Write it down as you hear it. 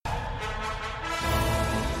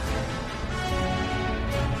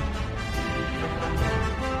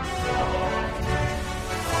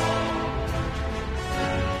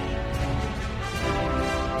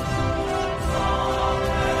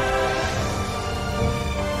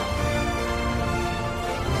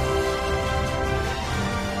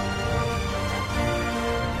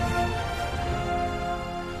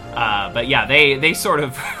But yeah, they sort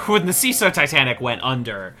of, when the CISO Titanic went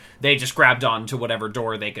under, they just grabbed on to whatever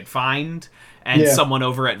door they could find, and someone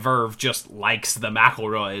over at Verve just likes the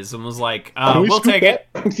McElroys and was like, we'll take it.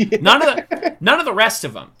 None of the rest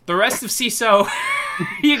of them. The rest of CISO,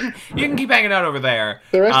 you can keep hanging out over there.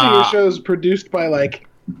 The rest of your show is produced by, like,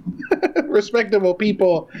 respectable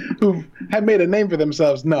people who have made a name for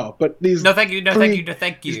themselves. No, but these no thank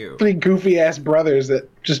you. Three goofy ass brothers that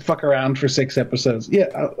just fuck around for 6 episodes. Yeah,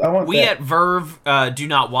 I want. We at Verve do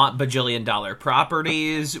not want bajillion dollar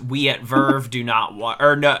properties. We at Verve do not want,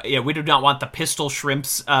 we do not want the Pistol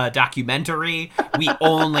Shrimps documentary. We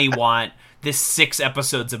only want this 6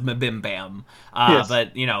 episodes of Mabim Bam. Yes.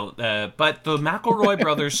 But the McElroy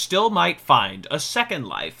brothers still might find a second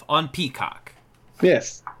life on Peacock.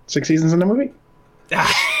 Yes, 6 seasons in the movie. Yeah,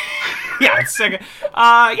 it's second.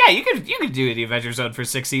 You could do the Adventure Zone for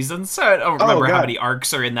 6 seasons. So I don't remember how many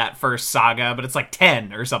arcs are in that first saga, but it's like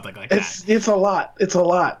 10 or something like that. It's a lot. It's a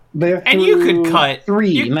lot. And you could cut 3.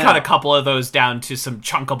 You could now. cut a couple of those down to some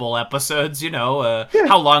chunkable episodes.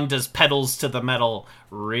 How long does Pedals to the Metal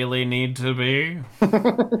really need to be?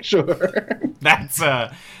 Sure. That's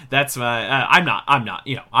my.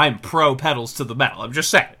 I'm pro Pedals to the Metal. I'm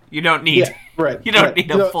just saying. You don't need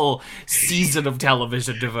a full season of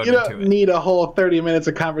television devoted to it. You don't need a whole 30 minutes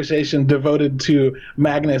of conversation devoted to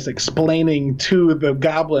Magnus explaining to the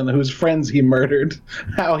goblin whose friends he murdered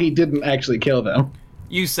how he didn't actually kill them.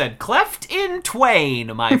 You said cleft in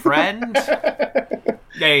twain, my friend.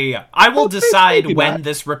 Yeah. I will decide when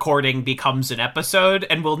this recording becomes an episode,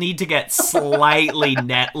 and we'll need to get slightly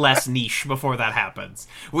less niche before that happens.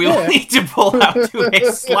 We'll need to pull out to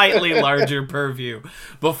a slightly larger purview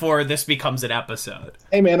before this becomes an episode.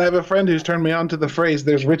 Hey man, I have a friend who's turned me on to the phrase,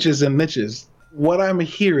 there's riches and niches. What I'm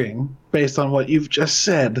hearing, based on what you've just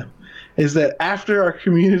said, is that after our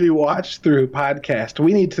community watch through podcast,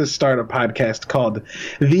 we need to start a podcast called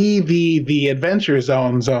The Adventure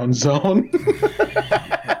Zone.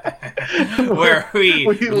 Where we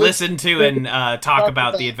listen to and talk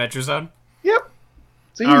about the Adventure Zone? Yep.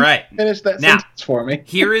 So all right. Finish that sentence for me.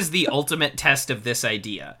 Here is the ultimate test of this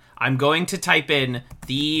idea. I'm going to type in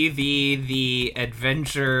the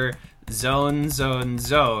Adventure Zone.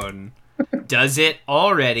 Does it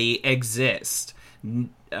already exist?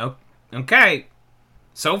 Okay.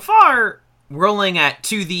 So far, we're only at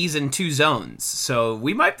 2 these and 2 zones, so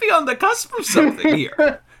we might be on the cusp of something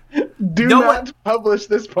here. Do not publish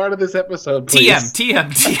this part of this episode, please.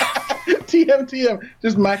 TM. TM.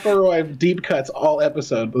 Just McElroy deep cuts all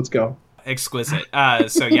episode. Let's go. Exquisite.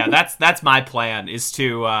 So yeah, that's my plan, is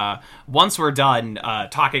to once we're done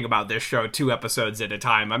talking about this show 2 episodes at a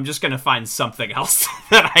time, I'm just gonna find something else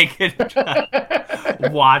that I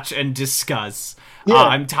can watch and discuss. Yeah.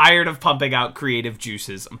 I'm tired of pumping out creative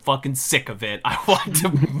juices. I'm fucking sick of it. I want to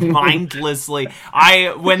mindlessly.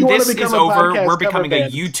 When this is over, we're becoming a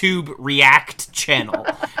YouTube React channel,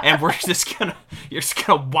 and you're just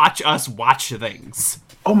gonna watch us watch things.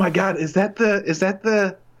 Oh my god, is that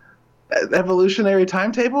the evolutionary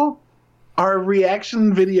timetable? Are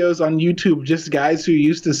reaction videos on YouTube just guys who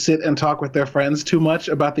used to sit and talk with their friends too much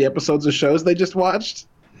about the episodes of shows they just watched?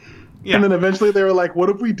 Yeah. And then eventually they were like, what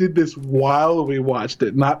if we did this while we watched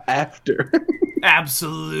it, not after?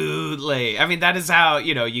 Absolutely. I mean, that is how,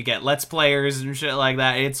 you get Let's Players and shit like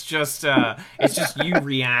that. It's just you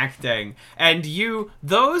reacting. And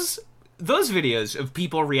those videos of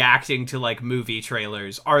people reacting to, like, movie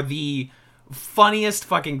trailers are the funniest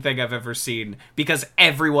fucking thing I've ever seen, because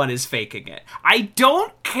everyone is faking it. I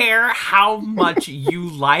don't care how much you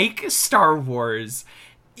like Star Wars.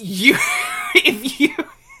 If you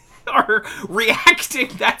are reacting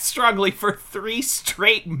that strongly for 3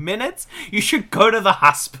 straight minutes, you should go to the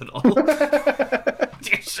hospital.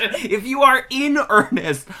 If you are in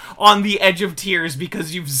earnest on the edge of tears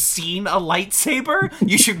because you've seen a lightsaber,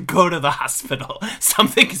 you should go to the hospital.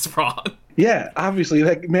 Something is wrong. Yeah, obviously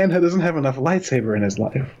that man doesn't have enough lightsaber in his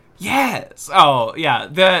life. Yes. Oh, yeah.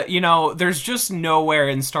 There's just nowhere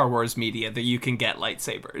in Star Wars media that you can get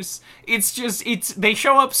lightsabers. They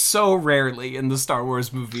show up so rarely in the Star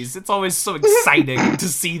Wars movies. It's always so exciting to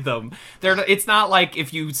see them. It's not like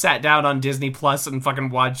if you sat down on Disney Plus and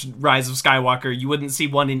fucking watched Rise of Skywalker, you wouldn't see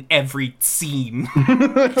one in every scene.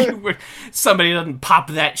 Somebody doesn't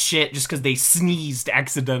pop that shit just because they sneezed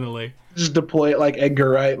accidentally. Just deploy it like Edgar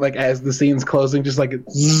Wright, like as the scene's closing, just like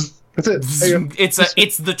zzz. That's it.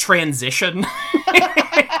 It's the transition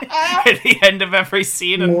at the end of every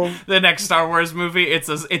scene in the next Star Wars movie. It's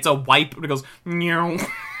a wipe and it goes meow.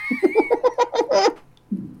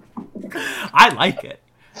 I like it.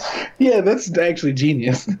 Yeah, that's actually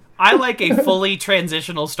genius. I like a fully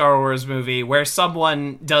transitional Star Wars movie where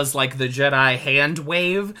someone does like the Jedi hand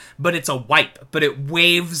wave, but it's a wipe, but it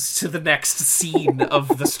waves to the next scene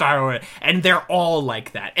of the Star Wars, and they're all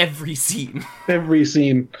like that every scene. Every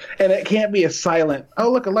scene, and it can't be a silent.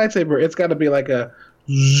 Oh, look, a lightsaber! It's got to be like a.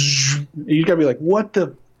 You got to be like, what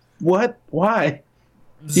the, what, why?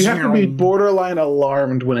 You have to be borderline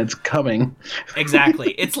alarmed when it's coming.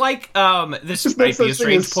 Exactly. It's like this might be a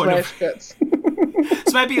strange point of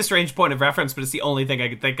this might be a strange point of reference, but it's the only thing I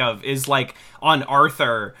could think of is like on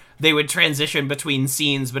Arthur, they would transition between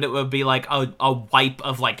scenes, but it would be like a wipe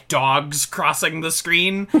of like dogs crossing the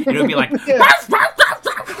screen. It would be like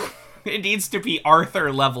it needs to be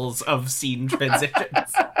Arthur levels of scene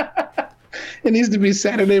transitions. It needs to be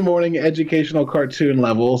Saturday morning educational cartoon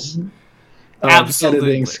levels. Absolutely.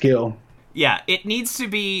 Editing skill. Yeah, it needs to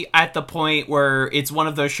be at the point where it's one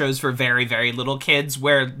of those shows for very, very little kids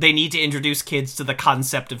where they need to introduce kids to the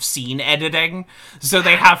concept of scene editing. So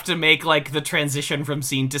they have to make, like, the transition from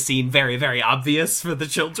scene to scene very, very obvious for the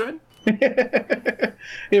children.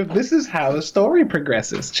 If this is how the story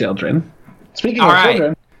progresses, children. Speaking All of right.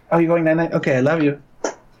 children. Oh, you're going night-night? Okay, I love you.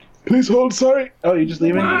 Please hold, sorry. Oh, you're just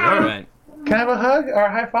leaving? All right. Can I have a hug or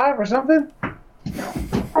a high five or something?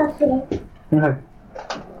 Okay.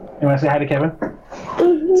 You want to say hi to Kevin?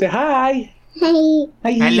 Mm-hmm. Say hi. Hey,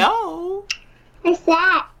 Hi. Hello. what's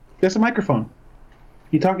that? There's a microphone.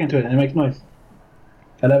 You're talking to it and it makes noise.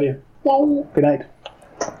 I love you. Yay. Good night.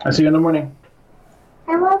 I'll see you in the morning.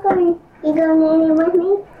 I'm welcome. You going in with me?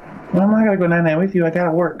 Well, I'm not going to go night-night with you. I got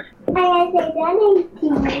to work. I gotta say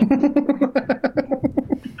that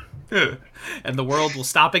to you. And the world will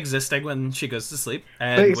stop existing when she goes to sleep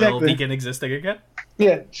and Exactly. will begin existing again.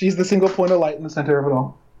 Yeah, she's the single point of light in the center of it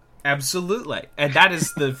all. Absolutely. And that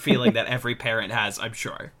is the feeling that every parent has, I'm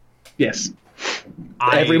sure. Yes.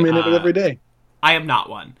 Every minute of every day. I am not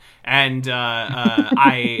one. And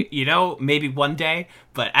I, maybe one day,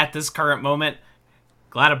 but at this current moment,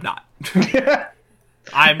 glad I'm not.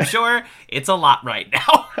 I'm sure it's a lot right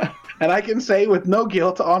now. And I can say with no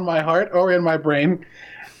guilt on my heart or in my brain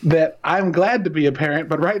that I'm glad to be a parent,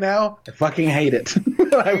 but right now, I fucking hate it.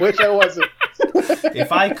 I wish I wasn't.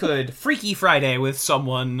 If I could Freaky Friday with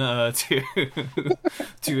someone to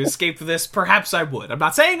escape this, perhaps I would. I'm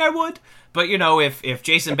not saying I would, but, if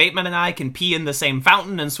Jason Bateman and I can pee in the same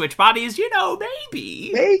fountain and switch bodies,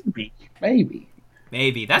 maybe.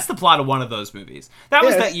 Maybe. That's the plot of one of those movies. That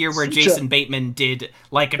was that year where Jason Bateman did,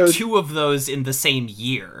 like, two of those in the same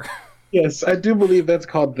year. Yes, I do believe that's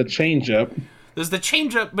called The Change-Up. There's The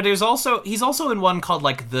Change-Up, but he's also in one called,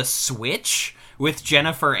 like, The Switch with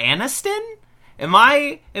Jennifer Aniston? Am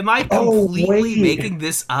I completely making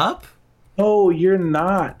this up? Oh, you're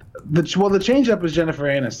not. The Change-Up is Jennifer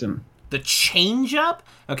Aniston. The Change-Up?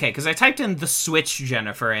 Okay, because I typed in The Switch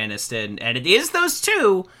Jennifer Aniston, and it is those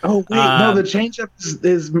two. Oh, wait, no, The Change-Up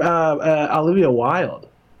is Olivia Wilde.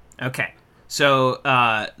 Okay, so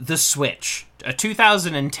The Switch, a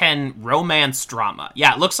 2010 romance drama.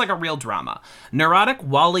 Yeah, it looks like a real drama. Neurotic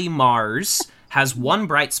Wally Mars has one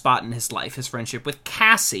bright spot in his life, his friendship with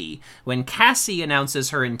Cassie. When Cassie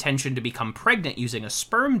announces her intention to become pregnant using a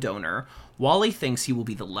sperm donor, Wally thinks he will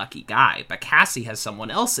be the lucky guy, but Cassie has someone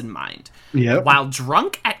else in mind. Yep. While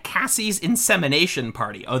drunk at Cassie's insemination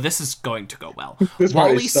party, oh, this is going to go well, This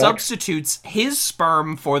party Wally sucks. substitutes his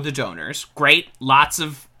sperm for the donors. Great, lots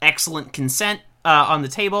of excellent consent on the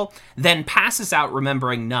table, then passes out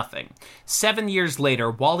remembering nothing. 7 years later,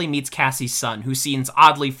 Wally meets Cassie's son, who seems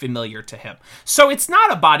oddly familiar to him. So it's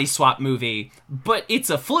not a body swap movie, but it's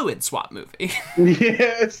a fluid swap movie.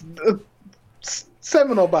 Yeah, it's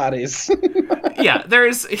seminal bodies. Yeah,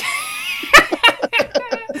 there's...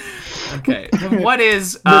 Okay, what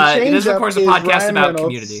is... it is, of course, a podcast Ryan about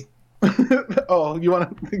Reynolds. Community. Oh, you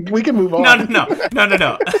want to... We can move on. No.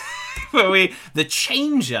 But the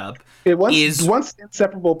Change-Up It is... once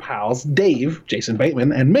inseparable pals, Dave, Jason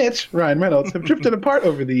Bateman, and Mitch, Ryan Reynolds, have drifted apart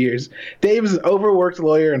over the years. Dave is an overworked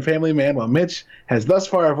lawyer and family man, while Mitch has thus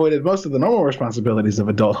far avoided most of the normal responsibilities of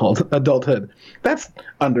adulthood. That's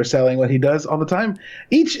underselling what he does all the time.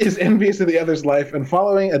 Each is envious of the other's life, and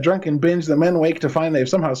following a drunken binge, the men wake to find they've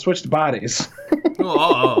somehow switched bodies.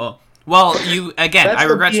 Oh. Well, I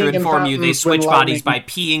regret to inform you, they fountains switch when bodies lightning-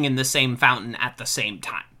 by peeing in the same fountain at the same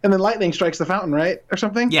time. And then lightning strikes the fountain, right? Or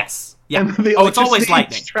something? Yes. Yeah. And the It's always electricity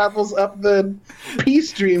lightning. travels up the pea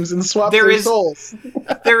streams and swaps There their is- souls.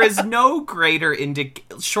 There is no greater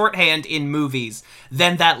shorthand in movies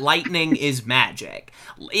than that lightning is magic.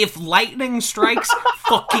 If lightning strikes,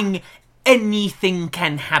 fucking anything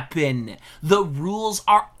can happen. The rules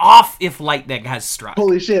are off if lightning has struck.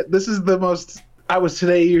 Holy shit, this is the most I was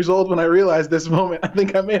today years old when I realized this moment. I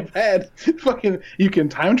think I may have had fucking. You can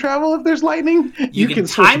time travel if there's lightning. You can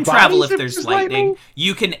switch time travel bodies if there's lightning.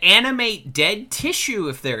 You can animate dead tissue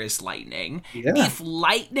if there is lightning. Yeah. If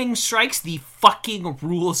lightning strikes, the fucking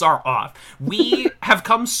rules are off. We have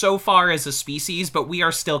come so far as a species, but we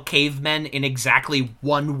are still cavemen in exactly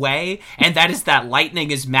one way, and that is that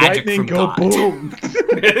lightning is magic Lightning from go God. boom.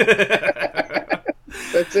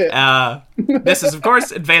 That's it. This is, of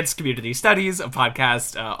course, Advanced Community Studies, a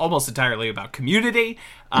podcast almost entirely about community.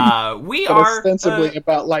 We But are ostensibly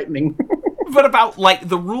about lightning. but about like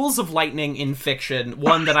the rules of lightning in fiction,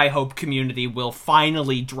 one that I hope Community will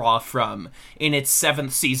finally draw from in its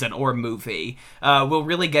 7th season or movie. We'll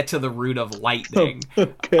really get to the root of lightning.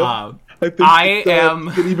 Okay. I think I that, am-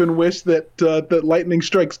 you could even wish that that lightning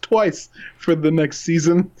strikes twice for the next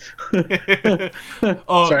season.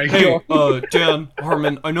 Sorry, Hey, go Dan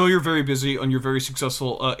Harmon, I know you're very busy on your very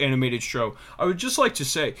successful animated show. I would just like to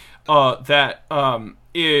say that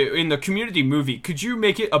in the Community movie, could you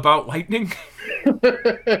make it about lightning?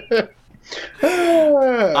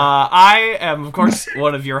 I am, of course,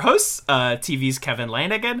 one of your hosts, TV's Kevin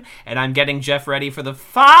Lanigan, and I'm getting Jeff ready for the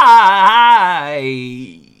fight.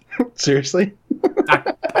 Seriously?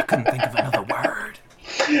 I couldn't think of another word.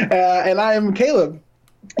 And I am Caleb,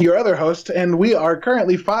 your other host, and we are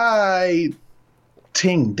currently fighting.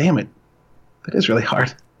 Damn it. That is really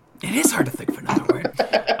hard. It is hard to think of another word.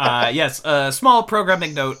 Yes, a small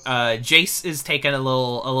programming note. Jace is taking a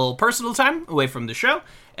little personal time away from the show.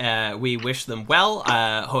 We wish them well.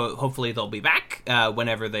 Hopefully they'll be back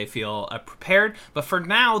whenever they feel prepared. But for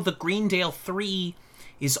now, the Greendale 3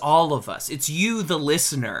 is all of us. It's you, the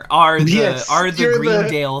listener, are the you're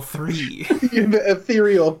Greendale 3. You're the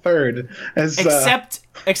ethereal third.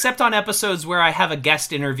 Except on episodes where I have a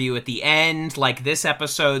guest interview at the end, like this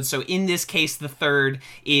episode. So in this case, the third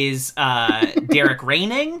is Derek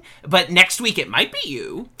Raining. But next week it might be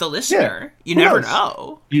you, the listener. Yeah. You never knows?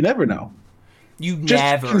 know. You never know. You Just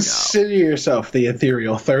never know. consider yourself the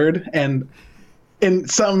ethereal third, and in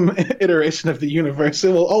some iteration of the universe,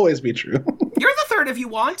 it will always be true. You're the third if you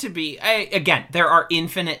want to be. Again, there are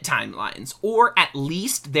infinite timelines, or at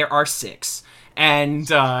least there are 6. And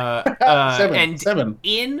Seven.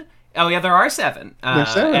 In there are 7. There's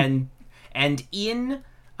 7. And in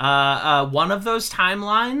one of those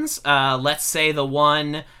timelines, let's say the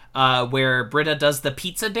one where Britta does the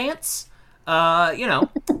pizza dance, then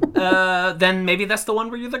maybe that's the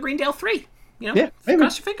one where you're the Greendale 3. Yeah, maybe.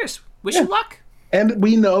 Cross your fingers. Wish you luck. And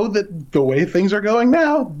we know that the way things are going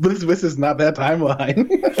now, this is not that timeline.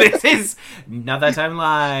 This is not that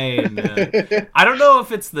timeline. I don't know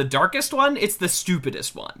if it's the darkest one. It's the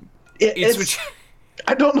stupidest one.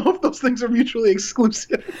 I don't know if those things are mutually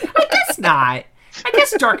exclusive. I guess not. I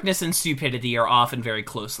guess darkness and stupidity are often very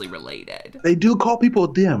closely related. They do call people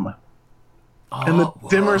dim. And the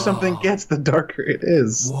dimmer something gets, the darker it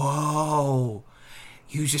is. Whoa.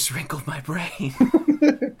 You just wrinkled my brain.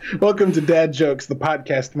 Welcome to Dad Jokes, the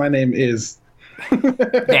podcast. My name is...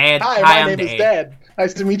 Dad. Hi, I'm my name is Dad. Dad.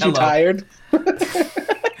 Nice to meet you, Hello. Tired.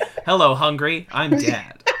 Hello, hungry. I'm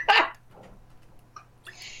Dad.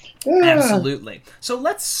 Absolutely. So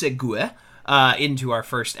let's segue into our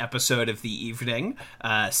first episode of the evening,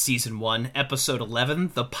 Season 1, Episode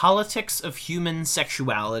 11, The Politics of Human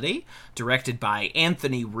Sexuality, directed by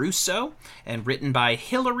Anthony Russo and written by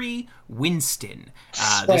Hillary Winston.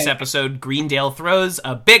 This episode, Greendale throws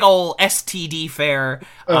a big ol' STD fair.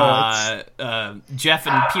 Jeff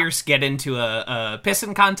and Pierce get into a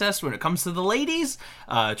pissing contest when it comes to the ladies.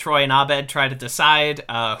 Troy and Abed try to decide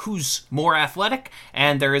who's more athletic,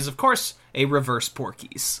 and there is, of course, a reverse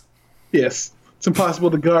Porky's. Yes. It's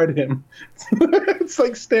impossible to guard him. It's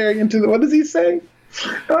like staring into the... What does he say?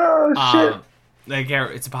 Oh, shit.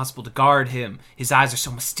 It's impossible to guard him. His eyes are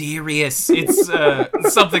so mysterious. It's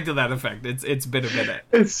something to that effect. It's been a minute.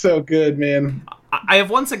 It's so good, man. I have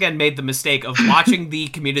once again made the mistake of watching the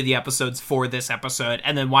Community episodes for this episode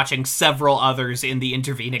and then watching several others in the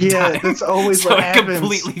intervening time. Yeah, that's always so what it happens.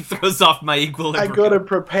 completely throws off my equilibrium. I go to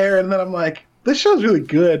prepare, and then I'm like, this show's really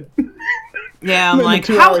good. Yeah, I'm And then like,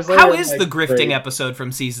 2 how hours later, is I'm the like, grifting great. episode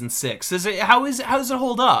from season 6? How does it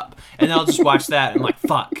hold up? And then I'll just watch that and I'm like,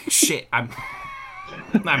 fuck, shit, I'm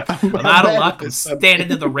out of luck. I'm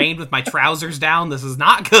standing in the rain with my trousers down. This is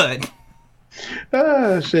not good.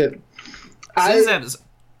 Oh, shit. This I episode-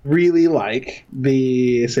 really like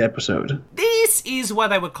this episode. This is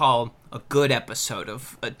what I would call a good episode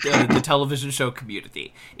of the television show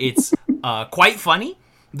Community. It's quite funny.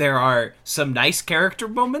 There are some nice character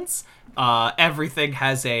moments. Everything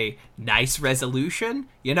has a nice resolution.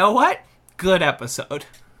 You know what? Good episode.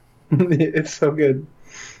 It's so good.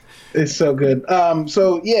 It's so good.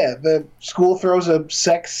 So yeah, the school throws an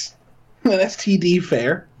STD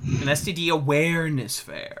fair. An STD awareness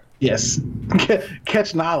fair. Yes.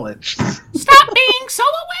 Catch knowledge. Stop being so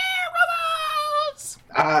aware of us!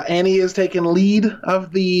 Annie has taken lead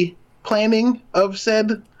of the planning of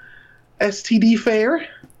said STD fair.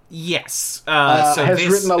 Yes. Has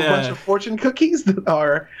written a bunch of fortune cookies that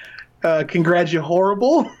are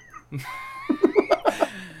congratulatory.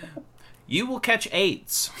 You will catch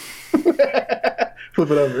AIDS. Flip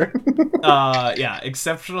it over. Yeah,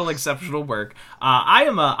 exceptional work.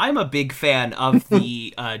 I'm a big fan of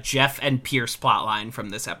the Jeff and Pierce plotline from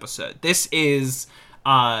this episode. This is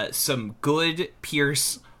some good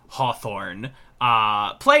Pierce Hawthorne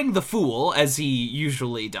playing the fool as he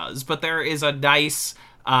usually does, but there is a nice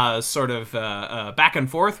sort of back and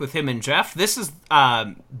forth with him and Jeff. This is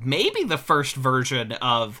maybe the first version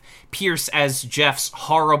of Pierce as Jeff's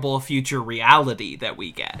horrible future reality that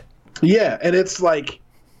we get. Yeah, and it's like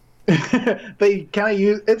they kind of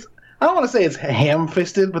use it's. I don't want to say it's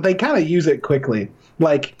ham-fisted, but they kind of use it quickly.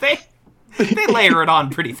 Like they layer it on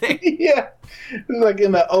pretty thick. Yeah, like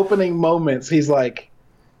in the opening moments, he's like,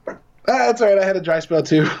 "That's all right. I had a dry spell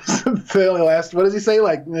too." They only last. What does he say?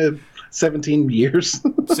 Like 17 years.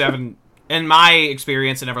 7. In my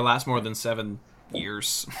experience, it never lasts more than 7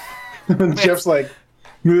 years. And Jeff's like,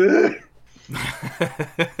 "Ugh."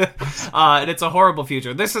 And it's a horrible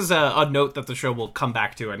future. This is a note that the show will come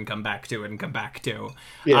back to and come back to and come back to.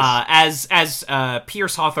 Yes. As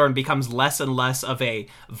Pierce Hawthorne becomes less and less of a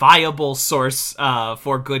viable source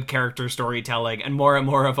for good character storytelling and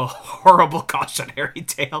more of a horrible cautionary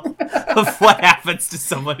tale of what happens to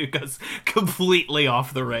someone who goes completely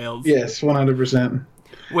off the rails. Yes, 100%.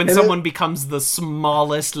 When someone becomes the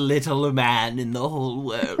smallest little man in the whole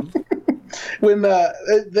world. When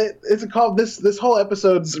it's called this whole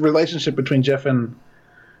episode's relationship between Jeff and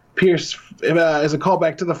Pierce is a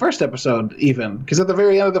callback to the first episode, even because at the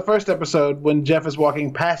very end of the first episode, when Jeff is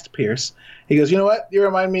walking past Pierce, he goes, "You know what? You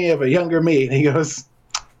remind me of a younger me." And he goes,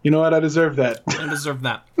 "You know what? I deserve that." I deserve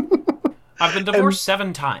that. I've been divorced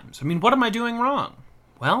 7 times. I mean, what am I doing wrong?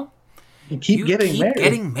 Well, you keep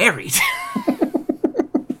getting married.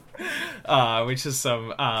 Which is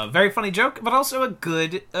some very funny joke, but also a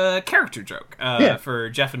good character joke for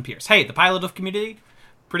Jeff and Pierce. Hey, the pilot of Community,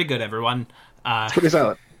 pretty good, everyone. It's pretty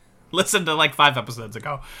solid. Listen to like 5 episodes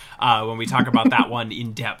ago when we talk about that one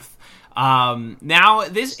in depth. Now,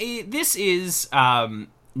 this is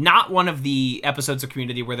not one of the episodes of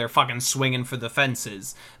Community where they're fucking swinging for the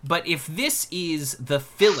fences, but if this is the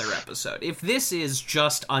filler episode, if this is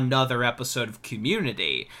just another episode of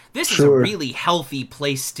Community, this is a really healthy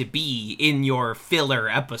place to be in your filler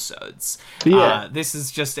episodes. Yeah. This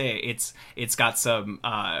is just it's got some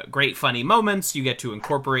great funny moments. You get to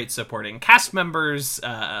incorporate supporting cast members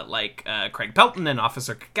like Craig Pelton and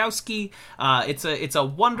Officer Kukowski. It's a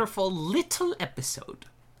wonderful little episode.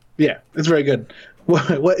 Yeah, it's very good.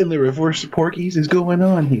 What in the reverse Porky's is going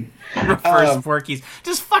on here? Reverse Porky's.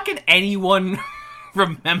 Does fucking anyone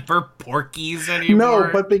remember Porky's anymore? No,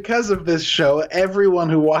 but because of this show, everyone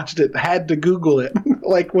who watched it had to Google it,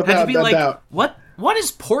 like without a doubt. What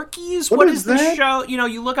is Porky's? What is that? The show? You know,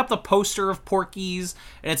 you look up the poster of Porky's,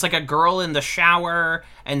 and it's like a girl in the shower,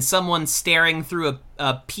 and someone staring through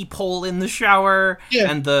a peephole in the shower,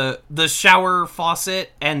 and the shower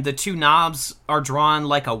faucet and the 2 knobs are drawn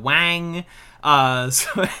like a wang.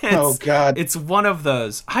 Oh God! It's one of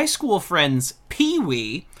those high school friends,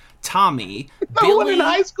 Pee-wee, Tommy, no Billy. one in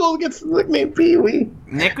high school gets the nickname Pee-wee.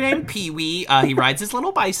 Nicknamed Pee-wee. He rides his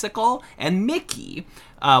little bicycle, and Mickey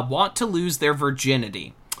want to lose their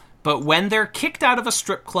virginity. But when they're kicked out of a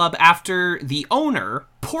strip club after the owner,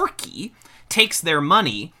 Porky, takes their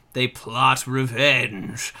money, they plot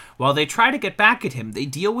revenge. While they try to get back at him, they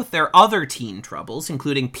deal with their other teen troubles,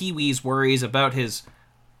 including Pee-wee's worries about his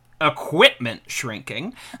equipment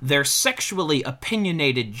shrinking, their sexually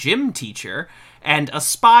opinionated gym teacher, and a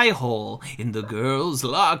spy hole in the girls'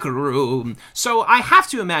 locker room. So I have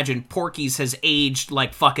to imagine Porky's has aged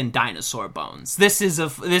like fucking dinosaur bones. This is a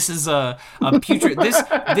putrid.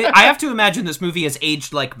 I have to imagine this movie has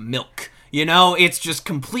aged like milk. You know, it's just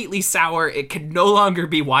completely sour. It can no longer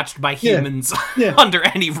be watched by humans under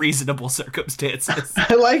any reasonable circumstances.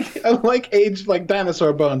 I like aged like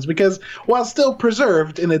dinosaur bones because while still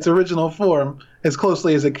preserved in its original form as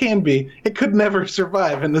closely as it can be, it could never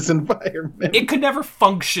survive in this environment. It could never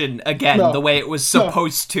function again the way it was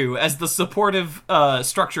supposed to as the supportive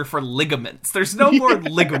structure for ligaments. There's no more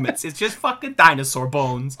ligaments. It's just fucking dinosaur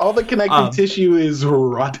bones. All the connective tissue is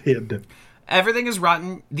rotted. Everything is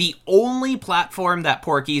rotten. The only platform that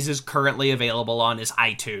Porky's is currently available on is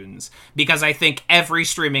iTunes, because I think every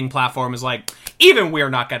streaming platform is like, even we're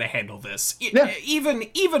not going to handle this. Yeah.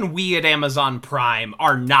 Even we at Amazon Prime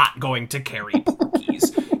are not going to carry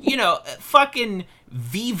Porky's. Fucking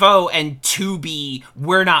Vivo and Tubi,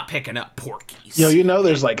 we're not picking up Porky's.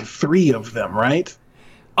 There's like 3 of them, right?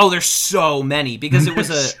 Oh, there's so many, because it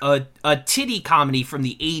was a titty comedy from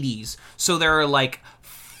the 80s, so there are like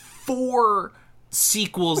 4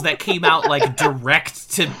 sequels that came out like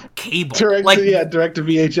direct to cable. Direct to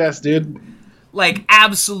VHS, dude. Like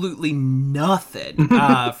absolutely nothing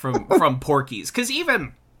from Porky's, because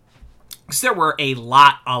there were a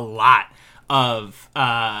lot of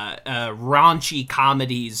raunchy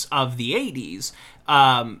comedies of the 80s,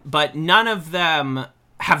 but none of them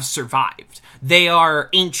have survived. They are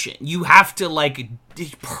ancient. You have to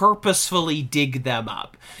purposefully dig them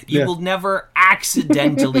up. You will never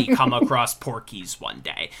accidentally come across Porky's one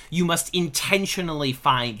day. You must intentionally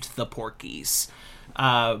find the Porky's.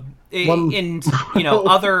 Other raunchy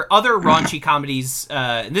comedies,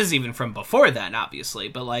 this is even from before then, obviously,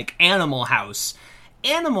 but like Animal House,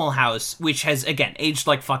 which has, again, aged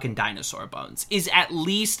like fucking dinosaur bones,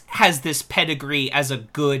 has this pedigree as a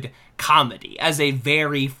good comedy, as a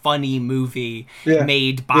very funny movie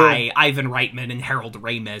made by Ivan Reitman and Harold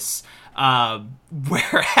Ramis,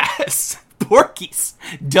 whereas Porky's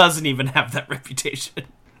doesn't even have that reputation.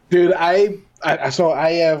 Dude, I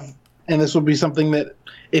have, and this will be something that,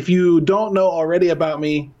 if you don't know already about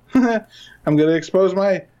me, I'm going to expose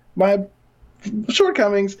my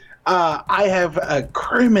shortcomings. I have a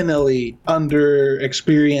criminally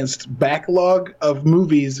underexperienced backlog of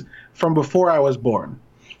movies from before I was born.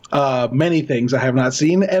 Many things I have not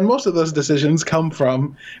seen, and most of those decisions come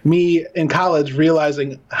from me in college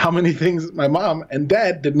realizing how many things my mom and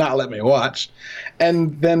dad did not let me watch,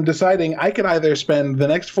 and then deciding I could either spend the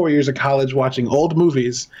next 4 years of college watching old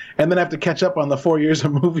movies and then have to catch up on the 4 years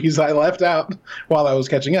of movies I left out while I was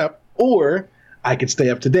catching up, or I could stay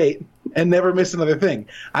up to date and never miss another thing.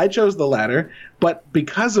 I chose the latter, but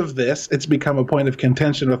because of this, it's become a point of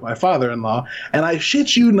contention with my father-in-law, and I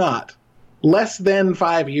shit you not, less than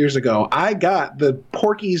 5 years ago, I got the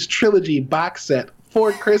Porky's trilogy box set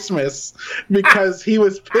for Christmas because he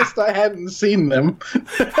was pissed I hadn't seen them.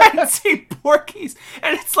 I hadn't seen Porky's,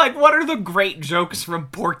 and it's like, what are the great jokes from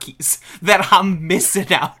Porky's that I'm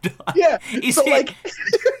missing out on? Yeah, is it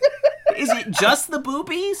just the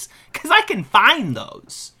boobies? Because I can find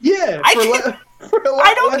those. Yeah, I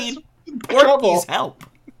don't need Porky's help.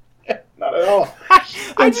 Not at all.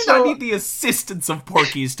 I do not need the assistance of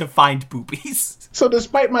Porky's to find boobies. So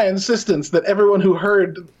despite my insistence that everyone who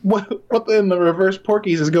heard what in the reverse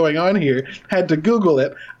Porky's is going on here had to Google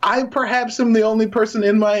it, I perhaps am the only person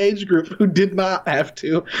in my age group who did not have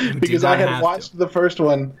to, because I had watched the first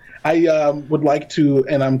one. I would like to,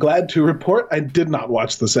 and I'm glad to report, I did not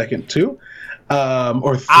watch the second 2,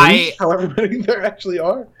 or 3, however many there actually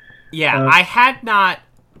are. Yeah,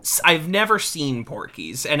 I've never seen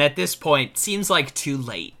Porky's, and at this point, seems like too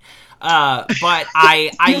late. But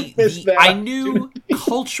I knew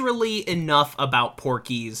culturally enough about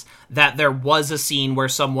Porky's that there was a scene where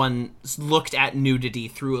someone looked at nudity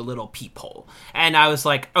through a little peephole, and I was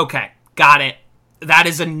like, okay, got it. That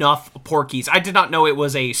is enough Porky's. I did not know it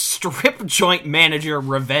was a strip joint manager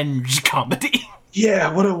revenge comedy.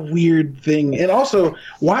 Yeah, what a weird thing. And also,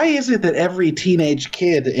 why is it that every teenage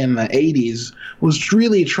kid in the 80s was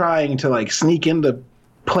really trying to sneak into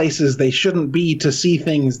places they shouldn't be to see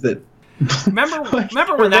things that... Remember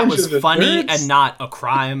when that was funny and not a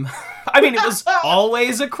crime? I mean, it was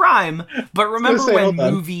always a crime, but remember when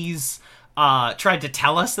movies tried to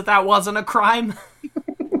tell us that wasn't a crime?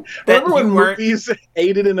 Remember when movies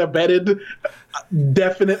aided and abetted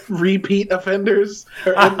definite repeat offenders?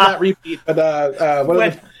 Or not repeat, but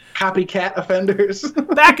copycat offenders?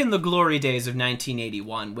 Back in the glory days of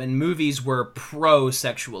 1981, when movies were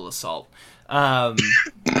pro-sexual assault.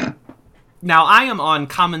 Now, I am on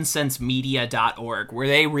commonsensemedia.org, where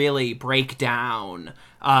they really break down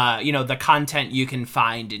the content you can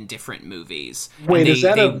find in different movies. Wait, is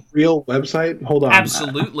that a real website? Hold on.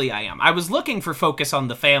 Absolutely, I am. I was looking for Focus on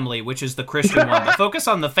the Family, which is the Christian one, but Focus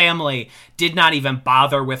on the Family did not even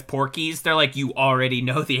bother with Porky's. They're like, you already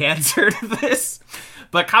know the answer to this.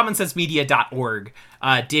 But commonsensemedia.org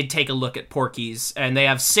did take a look at Porky's, and they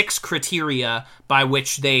have 6 criteria by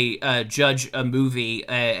which they judge a movie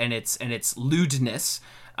and its lewdness.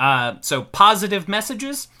 So positive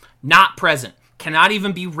messages, not present. Cannot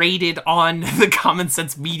even be rated on the Common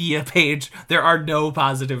Sense Media page. There are no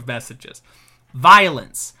positive messages.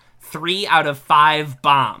 Violence, 3 out of 5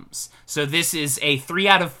 bombs. So this is a 3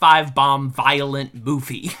 out of 5 bomb violent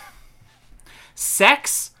movie.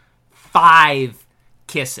 Sex, 5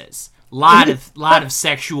 kisses. Lot of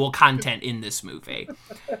sexual content in this movie.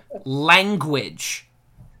 Language,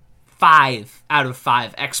 5 out of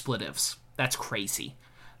 5 expletives. That's crazy.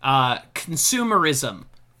 Consumerism,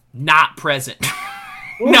 not present.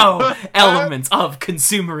 No elements of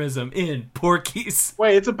consumerism in Porky's.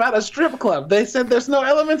 Wait, it's about a strip club. They said there's no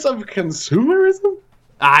elements of consumerism?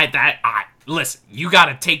 Listen, you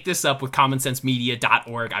gotta take this up with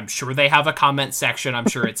commonsensemedia.org. I'm sure they have a comment section. I'm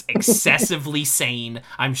sure it's excessively sane.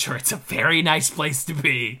 I'm sure it's a very nice place to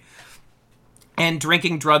be. And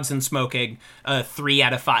drinking, drugs, and smoking, 3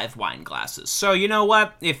 out of 5 wine glasses. So you know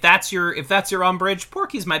what? If that's your umbrage,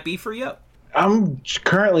 Porky's might be for you. I'm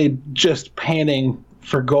currently just panning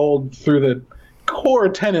for gold through the core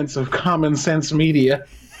tenets of Common Sense Media.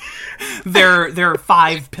 There are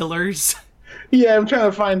 5 pillars. Yeah, I'm trying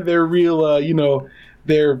to find their real,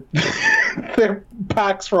 their their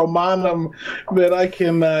Pax Romanum that I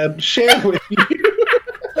can share with you.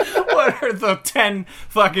 What are the 10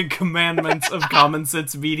 fucking commandments of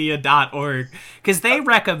commonsensemedia.org? Because they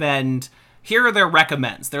recommend, here are their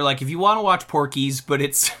recommends. They're like, if you want to watch Porky's, but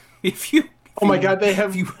it's, Oh my god, they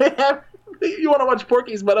have you want to watch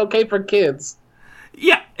Porky's, but okay for kids.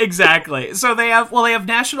 Yeah, exactly. So they have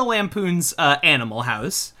National Lampoon's Animal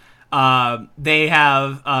House. They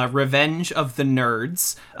have Revenge of the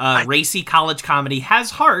Nerds. Racy college comedy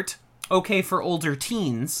Has Heart, okay for older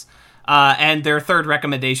teens. And their third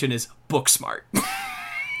recommendation is Booksmart.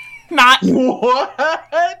 Not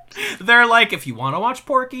what? They're like, if you want to watch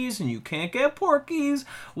Porky's and you can't get Porky's,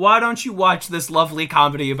 why don't you watch this lovely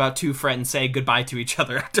comedy about 2 friends saying goodbye to each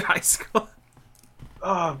other after high school?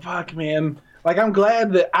 Oh fuck, man! Like, I'm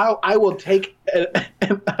glad that I will take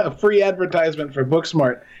a free advertisement for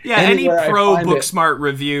Booksmart. Yeah, any pro Booksmart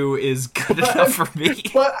review is good enough for me.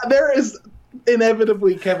 But there is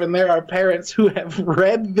inevitably, Kevin, there are parents who have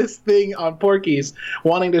read this thing on Porky's,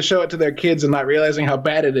 wanting to show it to their kids and not realizing how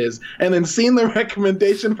bad it is, and then seen the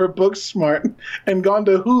recommendation for Booksmart and gone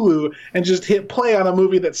to Hulu and just hit play on a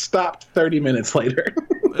movie that stopped 30 minutes later.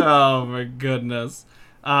 Oh my goodness.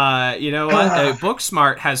 You know what?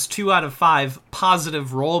 Booksmart has 2 out of 5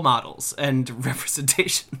 positive role models and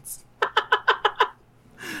representations.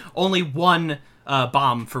 Only 1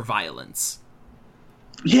 bomb for violence.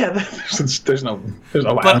 Yeah, there's no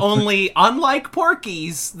but only, unlike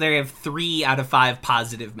Porky's, they have 3 out of 5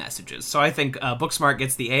 positive messages. So I think Booksmart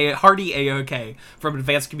gets the hearty A-OK from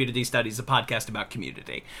Advanced Community Studies, a podcast about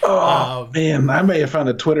community. Oh, man, I may have found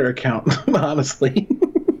a Twitter account, honestly.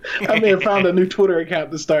 I may have found a new Twitter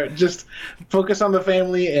account to start. Just focus on the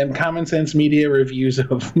family and Common Sense Media reviews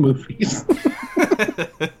of movies.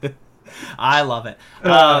 I love it.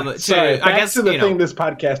 Sorry, back to the thing this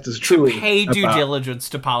podcast is truly to pay due diligence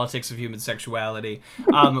to politics of human sexuality.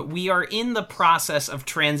 We are in the process of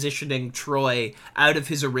transitioning Troy out of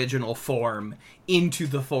his original form into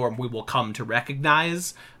the form we will come to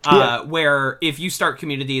recognize. Where if you start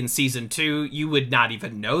Community in season 2, you would not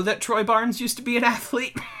even know that Troy Barnes used to be an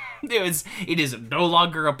athlete. It is no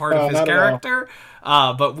longer a part of his character.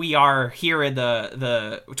 But we are here in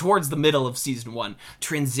the towards the middle of season 1,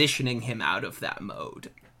 transitioning him out of that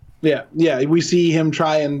mode. Yeah. We see him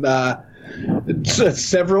try and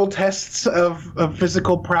several tests of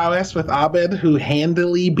physical prowess with Abed, who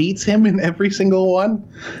handily beats him in every single one.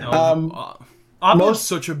 Abed's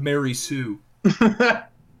such a Mary Sue.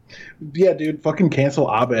 Yeah, dude, fucking cancel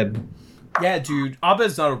Abed. Yeah, dude,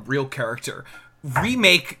 Abed's not a real character.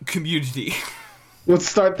 Remake Community. Let's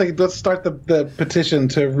start the petition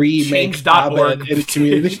to remake Change.org in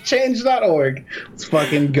Community. Change.org. Let's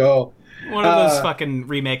fucking go. What are those fucking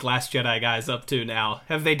remake Last Jedi guys up to now?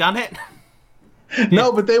 Have they done it?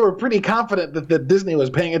 No, but they were pretty confident that Disney was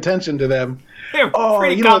paying attention to them. They were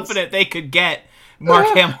pretty confident they could get Mark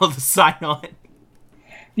Hamill to sign on.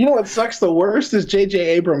 You know what sucks the worst is J.J.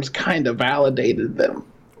 Abrams kind of validated them.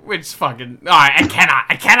 Which fucking... I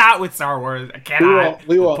cannot with Star Wars. I cannot.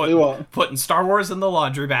 We won't. Putting Star Wars in the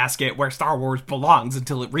laundry basket where Star Wars belongs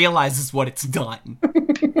until it realizes what it's done.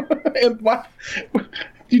 And what?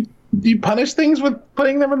 Do you punish things with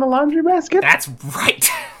putting them in the laundry basket? That's right.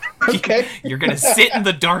 Okay. You're going to sit in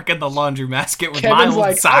the dark in the laundry basket with Kevin's my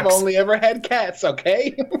old socks. I've only ever had cats,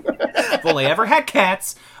 okay? I've only ever had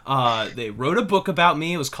cats. They wrote a book about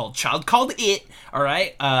me. It was called Child Called It. All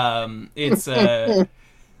right. It's...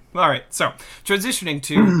 All right, so transitioning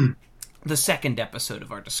to the second episode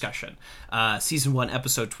of our discussion, Season 1,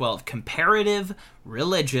 Episode 12, Comparative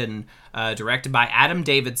Religion, directed by Adam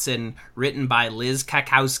Davidson, written by Liz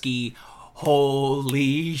Kakowski.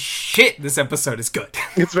 Holy shit, this episode is good.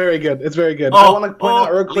 It's very good. It's very good. Oh, I want to point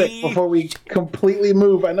out real quick holy- before we completely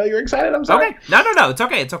move. I know you're excited. I'm sorry. Okay. No. It's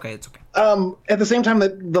okay. It's okay. At the same time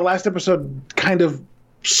that the last episode kind of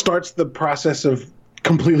starts the process of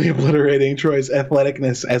completely obliterating Troy's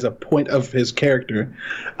athleticness as a point of his character,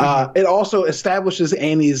 it also establishes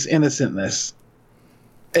Annie's innocentness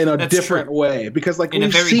in a That's different true. way, because like In a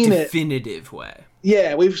we've very seen it. definitive way.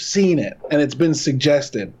 Yeah, we've seen it and it's been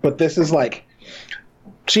suggested, but this is like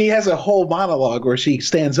she has a whole monologue where she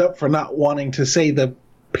stands up for not wanting to say the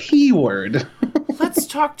P word. Let's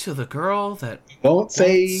talk to the girl that Won't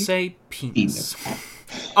say penis.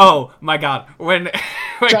 Oh my god. When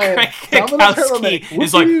Giant Craig domino Kikowski turtleneck.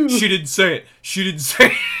 is like, Woo-hoo. she didn't say it. She didn't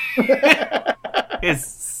say it. It's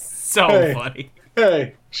so Hey. funny.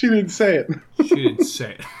 Hey, she didn't say it. She didn't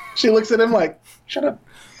say it. She looks at him like, shut up.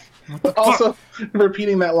 Also,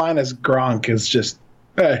 repeating that line as Gronk is just,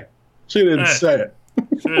 hey, she didn't Hey. say it.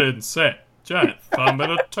 She didn't say it. Giant thumb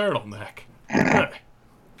and a turtleneck. Hey.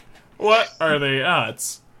 What are the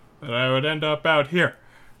odds that I would end up out here?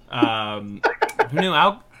 Who knew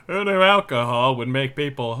alcohol would make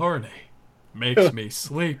people horny? Makes me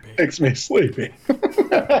sleepy. Makes me sleepy.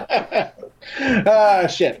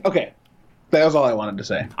 Shit. Okay. That was all I wanted to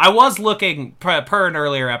say. I was looking, per an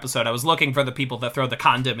earlier episode, I was looking for the people that throw the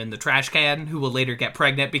condom in the trash can who will later get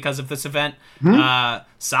pregnant because of this event.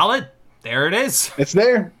 Solid. There it is. It's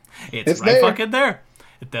there. It's right there. fucking there.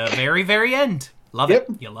 At the very, very end. Love Yep.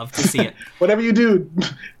 it. You love to see it. Whatever you do,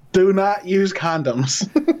 do not use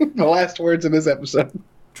condoms. The last words in this episode.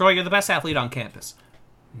 Troy, you're the best athlete on campus.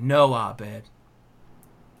 No, Abed.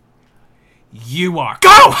 You are.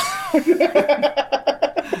 Go!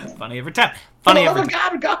 Funny every time. Funny every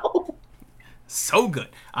time. God, go! So good.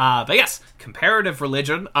 But yes, Comparative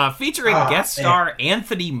Religion, featuring guest star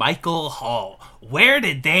Anthony Michael Hall. Where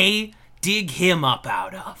did they dig him up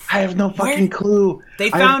out of? I have no fucking clue. They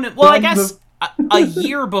found it. Well, I done guess a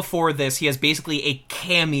year before this, he has basically a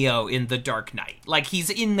cameo in The Dark Knight. Like, he's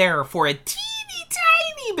in there for a teeny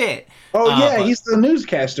tiny bit. Oh, yeah, but- he's the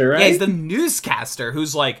newscaster, right? Yeah, he's the newscaster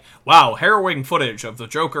who's like, wow, harrowing footage of the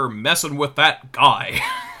Joker messing with that guy.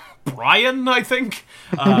 Brian, I think.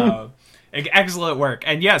 Excellent work.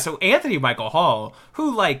 And yeah, so Anthony Michael Hall,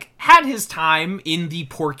 who, like, had his time in the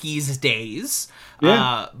Porky's days,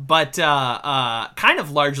 but kind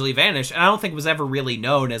of largely vanished, and I don't think was ever really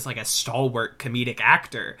known as, like, a stalwart comedic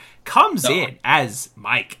actor, comes in as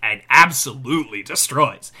Mike and absolutely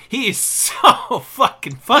destroys. He is so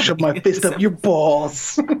fucking funny. Shove my fist up your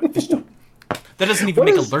balls. That doesn't even What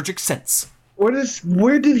make is- allergic sense.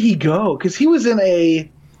 Where did he go? Because he was in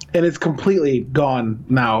and it's completely gone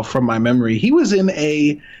now from my memory. He was in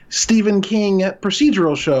a Stephen King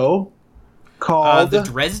procedural show called The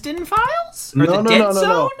Dresden Files? Or the Dead Zone?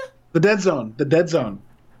 No. The Dead Zone. The Dead Zone.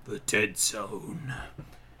 The Dead Zone.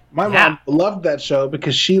 My Yeah. mom loved that show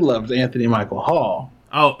because she loved Anthony Michael Hall.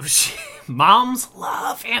 Oh, moms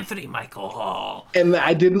love Anthony Michael Hall. And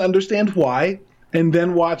I didn't understand why. And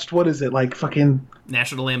then watched, what is it, like fucking...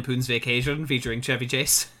 National Lampoon's Vacation featuring Chevy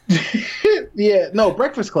Chase. Yeah, no,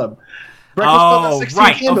 Breakfast Club. Breakfast Club and 16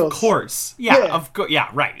 right, Candles. of course. Yeah, Yeah. of course. Yeah,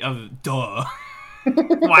 right. Duh.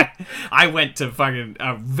 Why? I went to fucking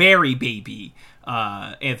very baby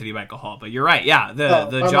Anthony Michael Hall, but you're right. Yeah, the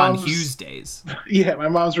my John mom's- Hughes days. Yeah, my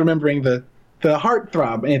mom's remembering the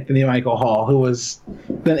heartthrob Anthony Michael Hall, who was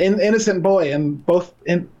an innocent boy in both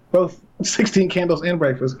 16 Candles and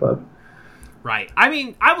Breakfast Club. Right. I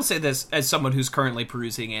mean, I will say this as someone who's currently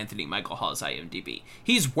perusing Anthony Michael Hall's IMDb.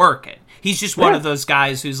 He's working. He's just one of those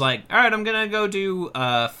guys who's like, all right, I'm going to go do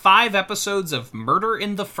 5 episodes of Murder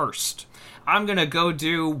in the First. I'm going to go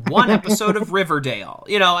do 1 episode of Riverdale.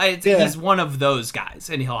 You know, he's one of those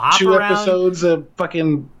guys. And he'll hop 2 around. episodes of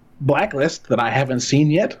fucking Blacklist that I haven't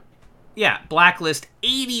seen yet. Yeah, Blacklist,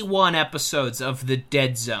 81 episodes of The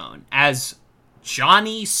Dead Zone as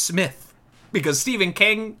Johnny Smith. Because Stephen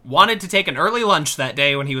King wanted to take an early lunch that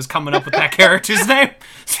day when he was coming up with that character's name.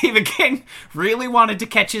 Stephen King really wanted to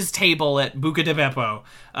catch his table at Buca de Beppo.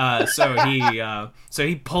 So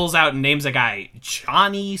he pulls out and names a guy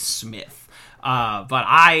Johnny Smith. But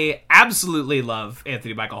I absolutely love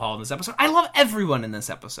Anthony Michael Hall in this episode. I love everyone in this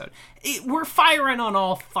episode. We're firing on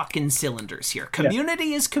all fucking cylinders here.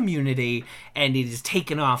 Community is community, and it is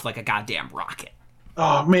taking off like a goddamn rocket.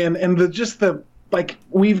 Oh man, and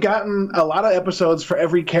we've gotten a lot of episodes for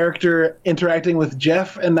every character interacting with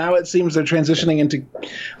Jeff, and now it seems they're transitioning into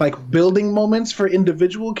like building moments for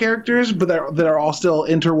individual characters, but that are all still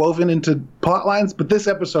interwoven into plot lines. But this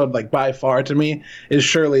episode, like by far to me, is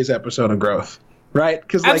Shirley's episode of growth. right?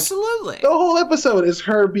 Because like Absolutely. the whole episode is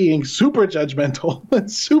her being super judgmental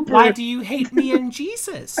and super. Why do you hate me and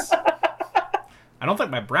Jesus? I don't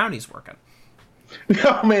think my brownie's working.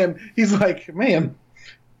 Oh man, he's like, man,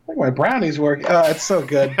 I think my brownies work. It's so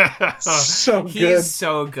good, so good. He's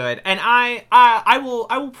so good, and I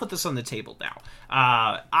will put this on the table now.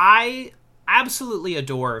 I absolutely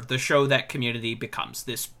adore the show that Community becomes.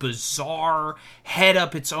 This bizarre, head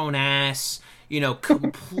up its own ass,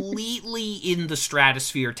 completely in the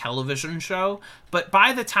stratosphere television show. But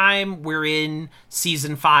by the time we're in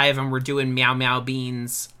season 5 and we're doing Meow Meow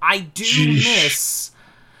Beans, I do miss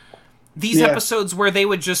these episodes where they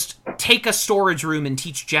would just take a storage room and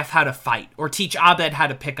teach Jeff how to fight, or teach Abed how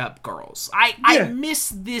to pick up girls. I miss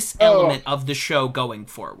this element of the show going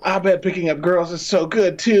forward. Abed picking up girls is so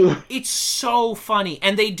good, too. It's so funny.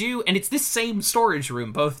 And they do, and it's this same storage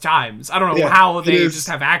room both times. I don't know how they just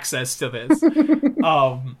have access to this.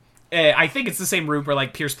 I think it's the same room where,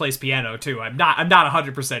 like, Pierce plays piano, too. I'm not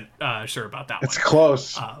 100% sure about that one. It's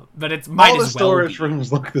close. But it's might all the as well storage be.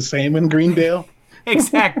 rooms look the same in Greendale.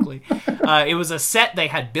 Exactly. It was a set they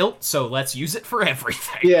had built, so let's use it for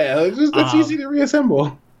everything. Yeah, it's easy to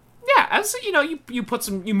reassemble. Yeah, as you put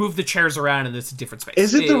you move the chairs around and it's a different space.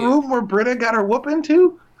 Is it the room where Britta got her whooping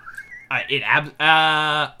too? Is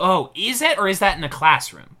it, or is that in a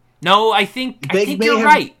classroom? No, I think you're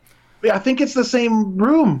right. Yeah, I think it's the same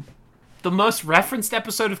room. The most referenced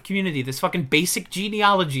episode of Community, this fucking basic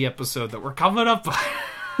genealogy episode that we're coming up on.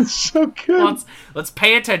 It's so good. Let's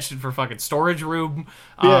pay attention for fucking storage room.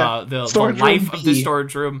 The life of the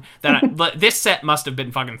storage room. This set must have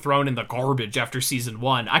been fucking thrown in the garbage after season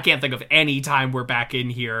 1. I can't think of any time we're back in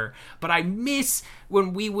here, but I miss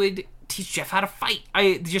when we would teach Jeff how to fight.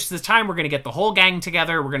 Just the time we're gonna get the whole gang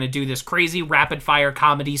together. We're gonna do this crazy rapid fire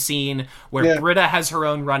comedy scene where Britta has her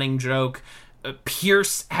own running joke.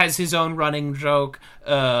 Pierce has his own running joke.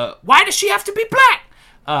 Why does she have to be black?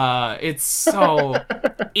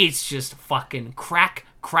 It's just fucking crack.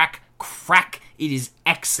 It is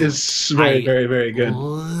excellent. It's very, very, very good.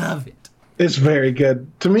 Love it. It's very good.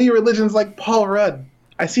 To me, religion's like Paul Rudd.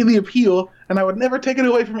 I see the appeal, and I would never take it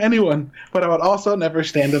away from anyone, but I would also never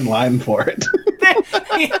stand in line for it.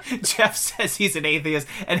 Jeff says he's an atheist,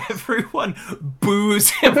 and everyone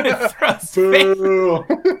boos him and throws Boo.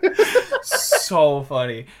 So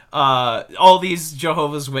funny. All these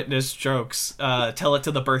Jehovah's Witness jokes. Tell it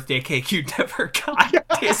to the birthday cake you never got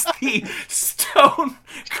is the stone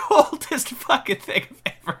coldest fucking thing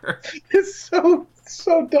ever. It's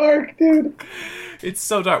so dark, dude. It's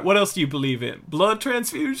so dark. What else do you believe in? Blood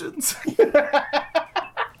transfusions?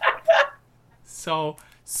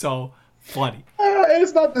 So funny.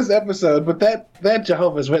 It's not this episode, but that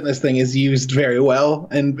Jehovah's Witness thing is used very well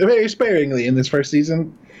and very sparingly in this first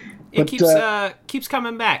season. It keeps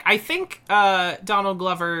coming back. I think Donald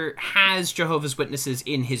Glover has Jehovah's Witnesses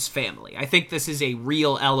in his family. I think this is a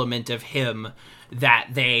real element of him that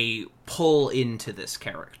they pull into this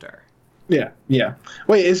character. Yeah.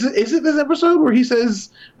 Wait, is it this episode where he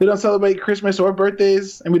says we don't celebrate Christmas or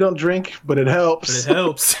birthdays and we don't drink, but it helps? But it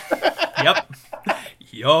helps.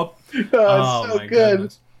 Yup. Oh, it's so good.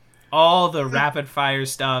 Goodness. All the rapid fire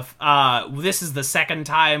stuff. This is the second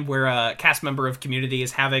time where a cast member of Community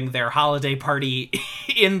is having their holiday party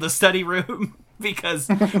in the study room because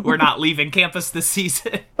we're not leaving campus this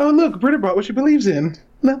season. Oh, look, Britta brought what she believes in.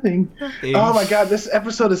 Nothing. Oh my god, this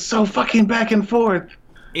episode is so fucking back and forth.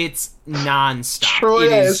 It's nonstop. Troy,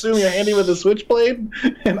 I assume you're handy with a switchblade,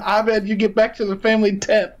 and Abed, you get back to the family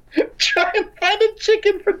tent. Try and find a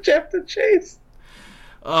chicken for Jeff to chase.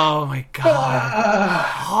 Oh my god.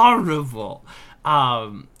 Horrible.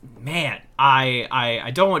 Man,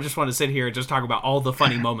 I don't just want to sit here and just talk about all the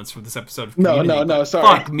funny moments from this episode of Community. No,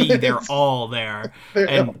 sorry. Fuck me, they're all there.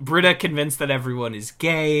 And Britta convinced that everyone is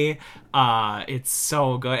gay. It's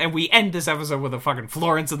so good. And we end this episode with a fucking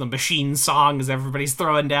Florence and the Machine song as everybody's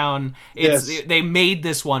throwing down. They made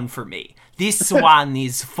this one for me. This one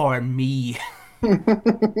is for me.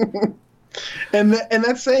 And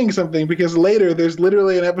that's saying something, because later there's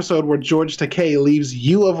literally an episode where George Takei leaves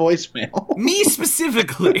you a voicemail. Me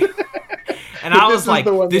specifically. And I was like,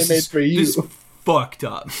 this is fucked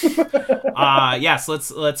up. Yes,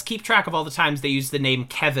 let's keep track of all the times they use the name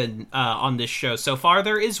Kevin on this show. So far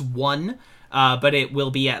there is 1, but it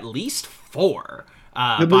will be at least 4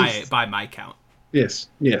 by my count. Yes.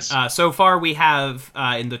 So far we have,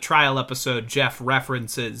 in the trial episode, Jeff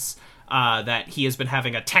references that he has been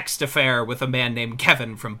having a text affair with a man named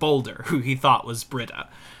Kevin from Boulder, who he thought was Britta.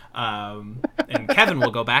 And Kevin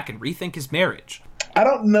will go back and rethink his marriage. I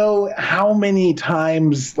don't know how many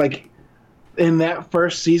times, like, in that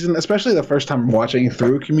first season, especially the first time watching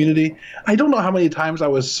through Community, I don't know how many times I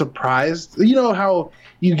was surprised. You know how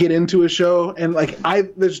you get into a show and like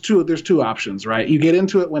there's two options, right? You get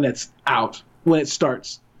into it when it's out, when it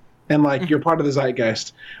starts, and like you're part of the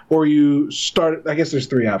zeitgeist, or you start. I guess there's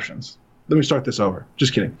three options. Let me start this over.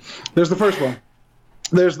 Just kidding. There's the first one.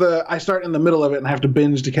 There's the I start in the middle of it and have to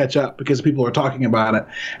binge to catch up because people are talking about it,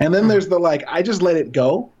 and then there's the like I just let it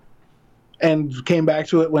go and came back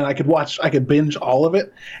to it when I could binge all of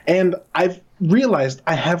it. And I've realized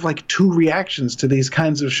I have like two reactions to these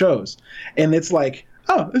kinds of shows. And it's like,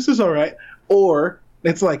 oh, this is all right. Or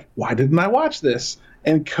it's like, why didn't I watch this?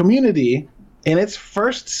 And Community, in its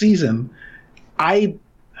first season, I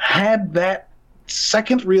had that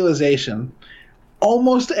second realization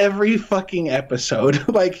almost every fucking episode.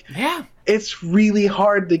 Like, Yeah. it's really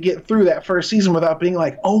hard to get through that first season without being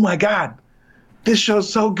like, oh my God, this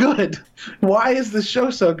show's so good. Why is this show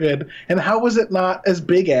so good? And how was it not as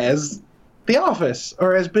big as The Office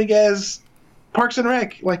or as big as Parks and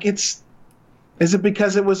Rec? Like, is it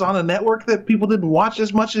because it was on a network that people didn't watch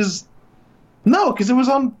as much as? No, because it was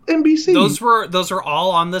on NBC. Those were all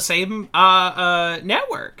on the same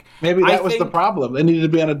network. Maybe that was the problem. They needed to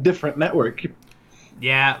be on a different network.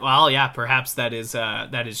 Yeah, well, yeah, perhaps that is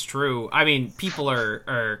true. I mean, people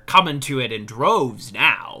are coming to it in droves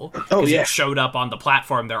now. Oh, yeah. It showed up on the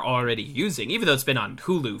platform they're already using, even though it's been on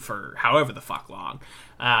Hulu for however the fuck long.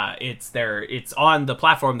 It's on the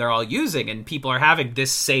platform they're all using, and people are having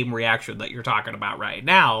this same reaction that you're talking about right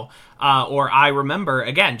now. Or I remember,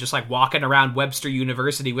 again, just like walking around Webster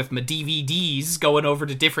University with my DVDs, going over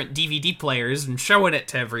to different DVD players and showing it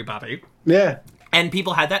to everybody. Yeah. And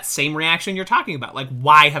people had that same reaction you're talking about. Like,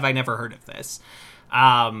 why have I never heard of this?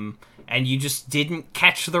 And you just didn't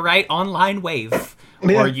catch the right online wave.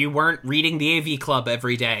 Yeah. Or you weren't reading the AV Club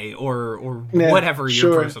every day. Or Yeah, whatever your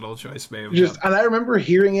sure. personal choice may have Just been. and I remember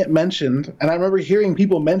hearing it mentioned, and I remember hearing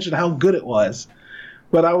people mention how good it was.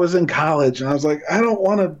 But I was in college, and I was like, I don't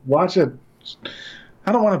want to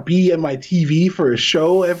be on my TV for a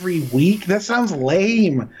show every week. That sounds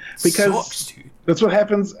lame. Because Sucks, dude. that's what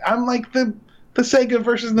happens. I'm like the Sega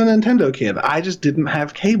versus the Nintendo kid. I just didn't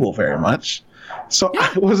have cable very much. So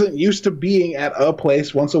I wasn't used to being at a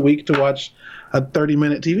place once a week to watch a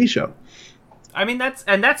 30-minute TV show. I mean,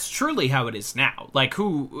 that's truly how it is now. Like,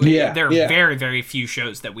 there are very, very few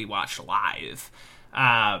shows that we watch live.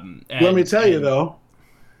 Let me tell you, though,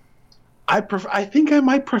 I think I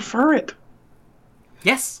might prefer it.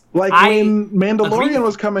 Yes. Like I when agree Mandalorian with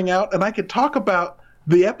was coming out, and I could talk about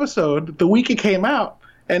the episode the week it came out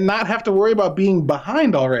and not have to worry about being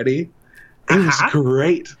behind already. It was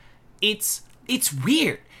great. It's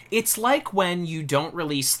weird. It's like when you don't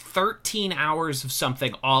release 13 hours of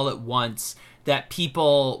something all at once that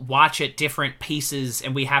people watch at different paces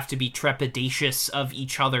and we have to be trepidatious of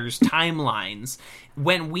each other's timelines,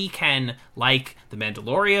 when we can, like The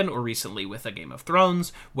Mandalorian or recently with A Game of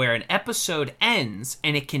Thrones, where an episode ends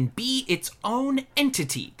and it can be its own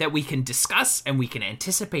entity that we can discuss and we can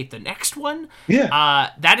anticipate the next one.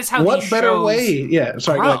 Yeah. That is how What these better shows way? Yeah,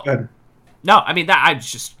 sorry, grow. go ahead. No, I mean, that I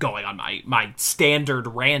was just going on my standard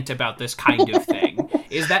rant about this kind of thing,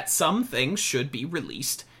 is that some things should be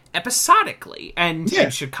released episodically, and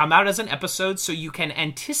it should come out as an episode so you can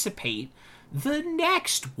anticipate the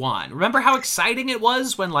next one. Remember how exciting it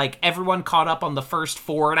was when, like, everyone caught up on the first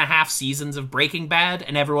 4.5 seasons of Breaking Bad,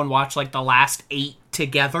 and everyone watched, like, the last 8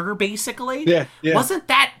 together, basically? Yeah. Wasn't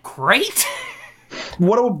that great?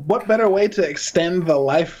 What better way to extend the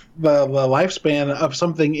lifespan of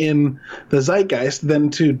something in the zeitgeist than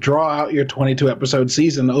to draw out your 22 episode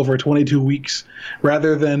season over 22 weeks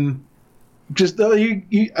rather than just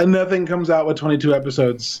nothing comes out with 22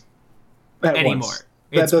 episodes at Anymore. once.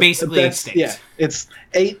 It's basically extinct. Yeah, it's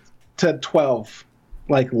 8 to 12,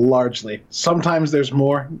 like, largely. Sometimes there's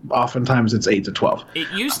more. Oftentimes it's 8 to 12.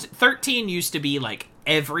 13 used to be like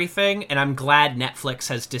everything, and I'm glad Netflix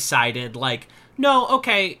has decided, like, no,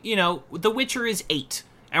 okay, The Witcher is 8,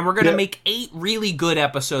 and we're gonna make 8 really good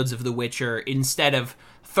episodes of The Witcher instead of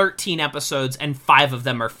 13 episodes and 5 of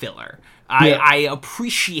them are filler. I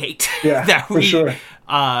appreciate that we sure.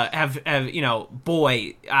 have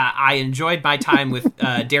I enjoyed my time with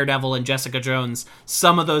Daredevil and Jessica Jones.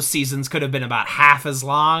 Some of those seasons could have been about half as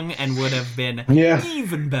long and would have been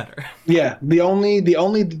even better. Yeah, the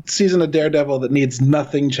only season of Daredevil that needs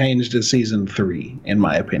nothing changed is season 3, in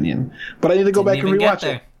my opinion. But I need to go back and rewatch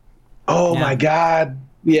it. Oh my God.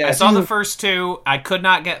 Yeah, I saw the first 2. I could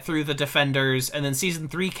not get through the Defenders, and then season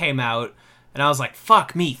 3 came out. And I was like,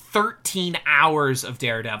 fuck me, 13 hours of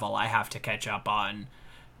Daredevil I have to catch up on.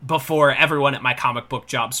 before everyone at my comic book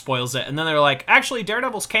job spoils it. And then they're like, actually,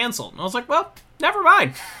 Daredevil's canceled. And I was like, well, never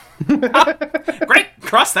mind. Great,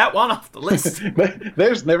 cross that one off the list. But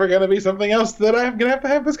there's never going to be something else that I'm going to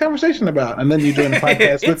have this conversation about. And then you join the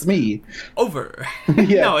podcast with me. Over.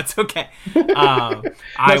 Yeah. No, it's okay.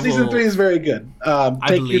 Season 3 is very good.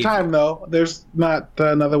 Take your time, though. There's not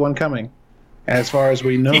another one coming, as far as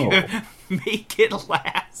we know. Make it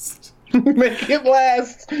last. Make it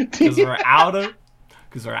last. Because we're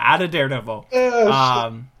out of Daredevil.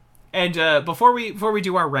 And before we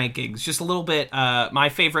do our rankings, just a little bit, my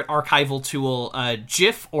favorite archival tool,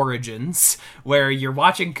 GIF Origins, where you're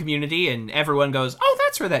watching Community and everyone goes, oh,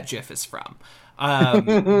 that's where that GIF is from.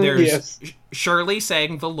 There's Shirley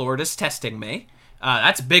saying, the Lord is testing me.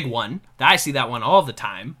 That's a big one. I see that one all the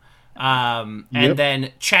time. And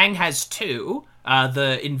then Chang has 2.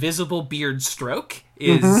 The invisible beard stroke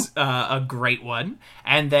is a great one.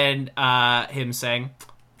 And then him saying,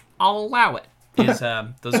 I'll allow it. Those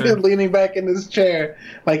are leaning back in his chair,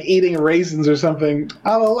 like eating raisins or something.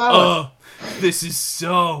 I'll allow it. This is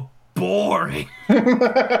so boring. Ken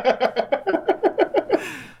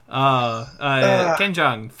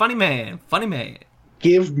Jeong, funny man.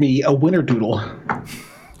 Give me a winner doodle.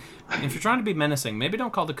 If you're trying to be menacing, maybe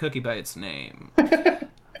don't call the cookie by its name. Think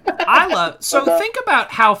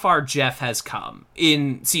about how far Jeff has come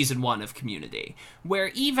in season 1 of Community, where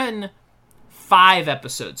even 5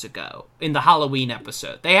 episodes ago, in the Halloween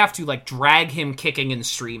episode, they have to, like, drag him kicking and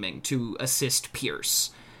streaming to assist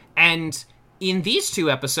Pierce. And in these 2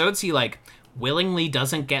 episodes, he, like, willingly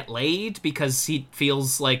doesn't get laid because he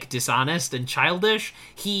feels, like, dishonest and childish.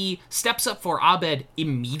 He steps up for Abed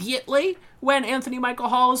immediately when Anthony Michael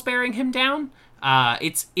Hall is bearing him down.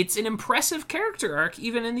 It's an impressive character arc,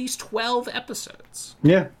 even in these 12 episodes.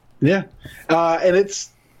 Yeah. And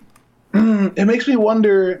it makes me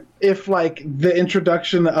wonder if, like, the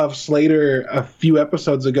introduction of Slater a few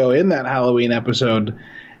episodes ago in that Halloween episode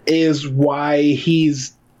is why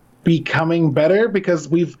he's becoming better, because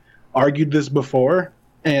we've argued this before,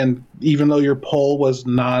 and even though your poll was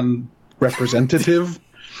non-representative,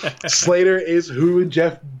 Slater is who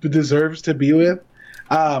Jeff deserves to be with.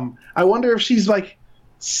 I wonder if she's, like,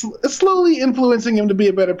 slowly influencing him to be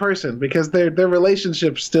a better person, because their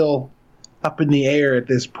relationship's still up in the air at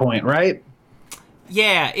this point, right?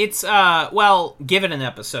 Yeah, it's, give it an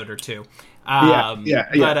episode or 2. Yeah.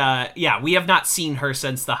 But, we have not seen her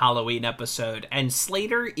since the Halloween episode, and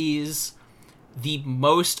Slater is the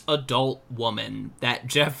most adult woman that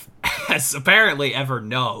Jeff has apparently ever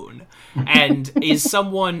known, and is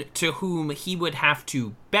someone to whom he would have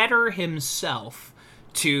to better himself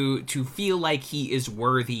to feel like he is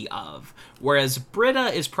worthy of. Whereas Britta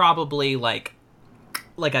is probably, like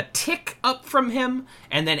a tick up from him,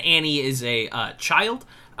 and then Annie is a child.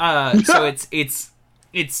 So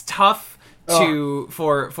it's tough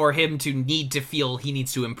for him to need to feel he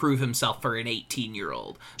needs to improve himself for an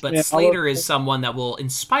 18-year-old. But Slater is someone that will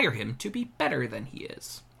inspire him to be better than he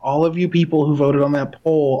is. All of you people who voted on that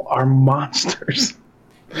poll are monsters.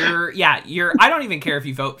 I don't even care if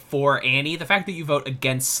you vote for Annie. The fact that you vote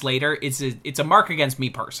against Slater, it's a mark against me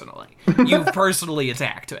personally. You've personally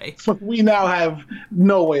attacked me. We now have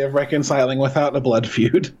no way of reconciling without a blood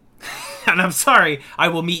feud. And I'm sorry, I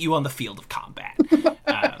will meet you on the field of combat.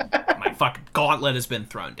 My fucking gauntlet has been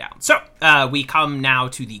thrown down. So, we come now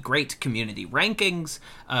to the great Community rankings.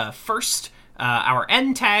 First, our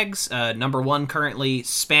end tags. Number 1 currently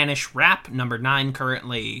Spanish Rap. Number 9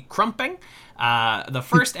 currently Crumping. The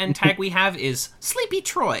first end tag we have is Sleepy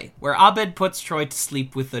Troy, where Abed puts Troy to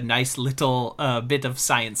sleep with a nice little bit of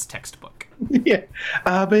science textbook. Yeah.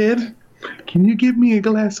 Abed, can you give me a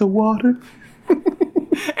glass of water?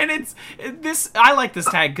 And I like this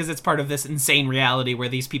tag because it's part of this insane reality where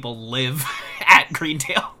these people live at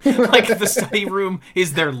Greendale. Like, the study room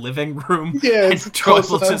is their living room. Yeah, it's and Troy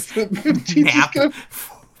will just nap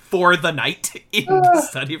for the night in the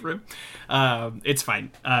study room. It's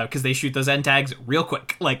fine, because they shoot those end tags real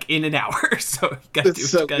quick, like in an hour. So you gotta do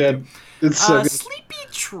what you gotta do. It's so good. Sleepy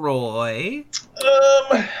Troy.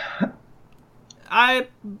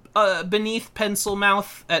 Beneath Pencil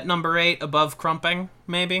Mouth at number 8, above Crumping,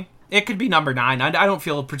 maybe. It could be number 9. I don't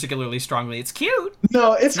feel particularly strongly. It's cute.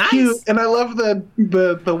 No, it's nice. Cute, and I love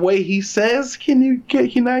the way he says, "Can you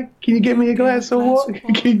get me a glass of water?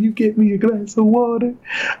 Can you get me a glass of water?"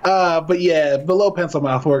 But yeah, below Pencil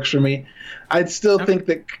Mouth works for me. I'd still think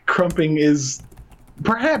that Crumping is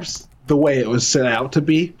perhaps the way it was set out to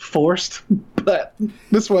be, forced, but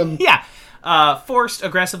this one, yeah. Forced,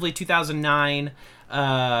 aggressively 2009.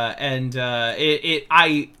 It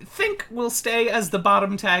I think will stay as the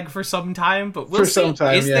bottom tag for some time, but we'll For see. some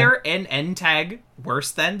time, Is yeah. there an end tag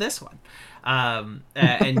worse than this one?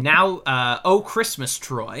 And now, Oh Christmas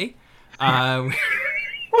Troy,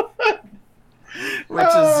 which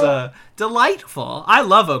is delightful. I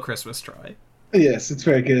love Oh Christmas Troy. Yes, it's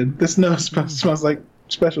very good. This smells like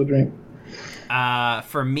special drink.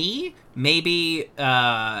 For me, maybe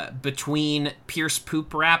between Pierce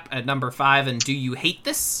Poop Rap at number 5 and Do You Hate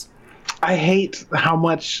This? I hate how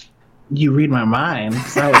much you read my mind.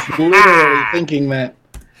 I was literally thinking that.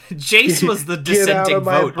 Jace was the Get out dissenting of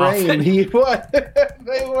my vote. brain. Often. He what?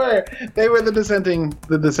 They were the dissenting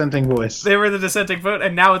voice. They were the dissenting vote,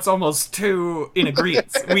 and now it's almost two in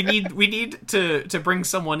agreement. We need to bring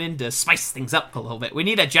someone in to spice things up a little bit. We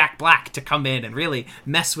need a Jack Black to come in and really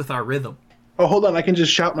mess with our rhythm. Oh, hold on. I can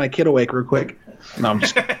just shout my kid awake real quick. No, I'm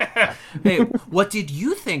just Hey, what did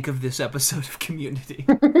you think of this episode of Community?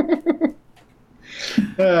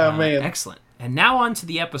 Oh, man. Excellent. And now on to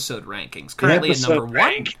the episode rankings. Currently at number 1,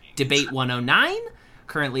 rankings. Debate 109.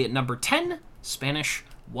 Currently at number 10, Spanish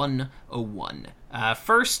 101.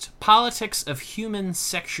 First, Politics of Human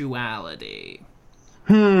Sexuality.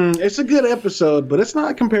 It's a good episode, but it's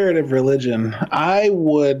not comparative religion. I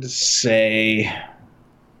would say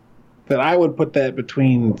that I would put that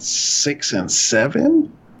between 6 and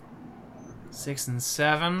 7. 6 and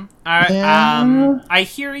 7. All right. Yeah. I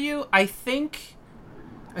hear you. I think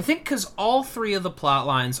because all three of the plot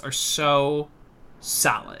lines are so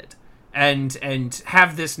solid and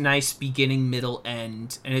have this nice beginning, middle,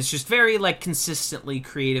 end, and it's just very like consistently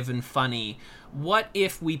creative and funny. What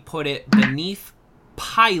if we put it beneath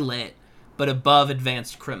Pilot but above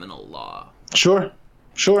Advanced Criminal Law? Sure.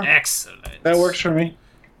 Excellent. That works for me.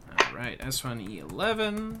 All right,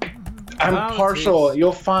 S1E11. I'm partial.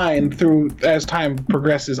 You'll find as time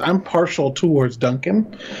progresses, I'm partial towards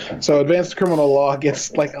Duncan. So Advanced Criminal Law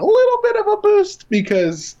gets like a little bit of a boost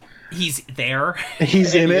because He's there.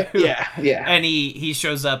 he's in it. Yeah. And he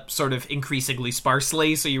shows up sort of increasingly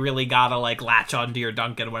sparsely, so you really gotta like latch onto your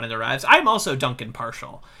Duncan when it arrives. I'm also Duncan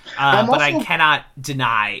partial, but I cannot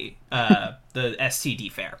deny the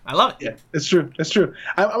STD fare. I love it. Yeah, it's true.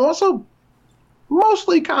 I'm also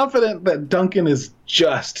mostly confident that Duncan is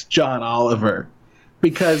just John Oliver,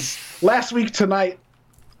 because Last Week Tonight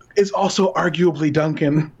is also arguably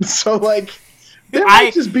Duncan. So like, it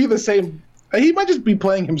might just be the same. He might just be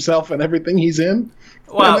playing himself in everything he's in.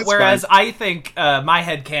 Well, whereas fine. I think my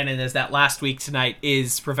headcanon is that Last Week Tonight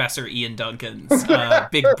is Professor Ian Duncan's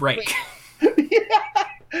big break.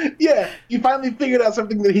 Yeah, he finally figured out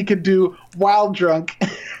something that he could do while drunk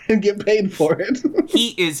and get paid for it. He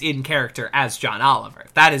is in character as John Oliver.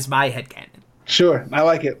 That is my headcanon. Sure, I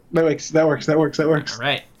like it. That works. All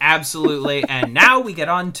right, absolutely. And now we get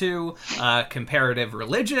on to comparative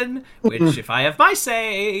religion, which, if I have my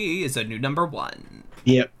say, is a new number 1.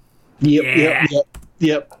 Yep.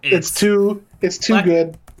 It's too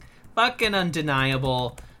good. Fucking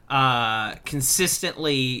undeniable.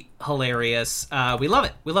 Consistently hilarious. We love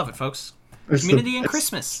it, folks. Community and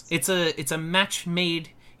Christmas. It's a match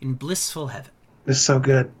made in blissful heaven. It's so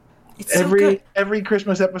good. It's so good. Every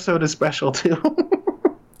Christmas episode is special too.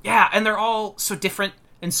 Yeah, and they're all so different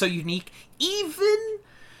and so unique. Even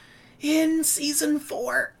in season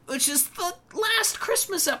 4, which is the last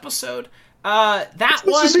Christmas episode. What's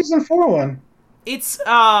the season 4 one? It's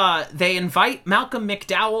they invite Malcolm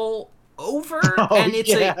McDowell over, and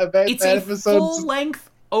it's a full length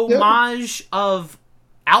homage of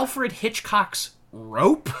Alfred Hitchcock's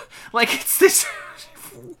Rope. Like, it's this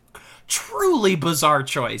truly bizarre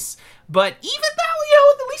choice. But even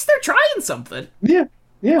though, at least they're trying something. Yeah.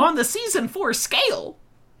 On the season 4 scale,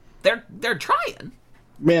 they're trying.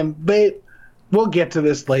 Man, we'll get to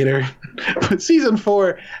this later. But season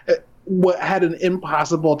 4 had an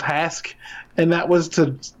impossible task, and that was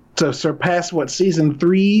to surpass what season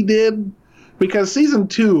 3 did. Because season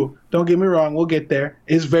 2, don't get me wrong, we'll get there,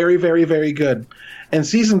 is very, very, very good. And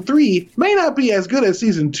season 3 may not be as good as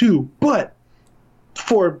season 2, but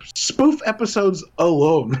for spoof episodes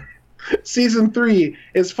alone, season 3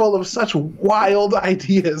 is full of such wild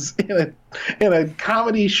ideas in a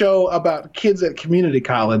comedy show about kids at community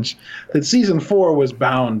college that season 4 was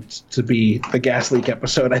bound to be the gas leak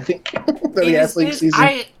episode, I think. The gas leak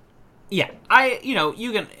season.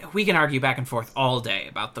 We can argue back and forth all day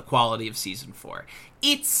about the quality of season 4.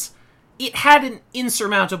 It's it had an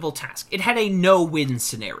insurmountable task. It had a no-win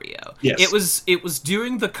scenario. Yes. It was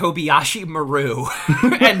doing the Kobayashi Maru,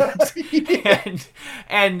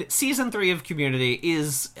 and season 3 of Community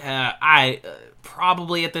is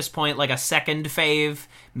probably at this point like a second fave,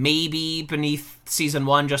 maybe beneath season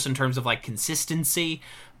 1, just in terms of like consistency.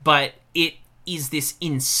 But it is this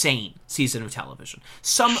insane season of television.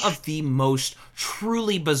 Some of the most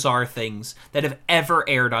truly bizarre things that have ever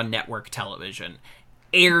aired on network television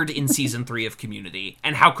aired in season 3 of Community,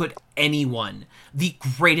 and how could anyone, the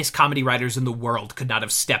greatest comedy writers in the world, could not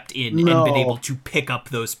have stepped in and been able to pick up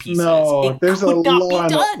those pieces? No, there's a Law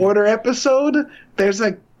and Order episode. There's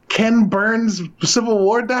a Ken Burns Civil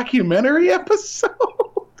War documentary episode.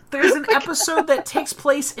 There's an episode that takes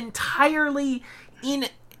place entirely in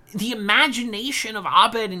the imagination of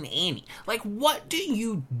Abed and Annie. Like, what do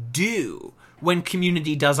you do when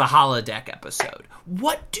Community does a holodeck episode?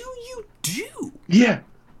 What do you do? Yeah,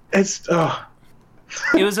 it's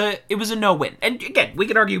it was a no-win. And again, we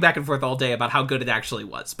could argue back and forth all day about how good it actually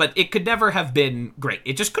was, but it could never have been great.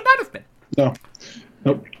 It just could not have been. No,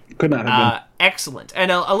 nope, could not have been. Excellent.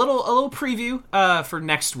 And a little preview for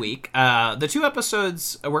next week. The 2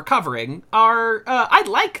 episodes we're covering are I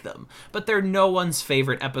like them, but they're no one's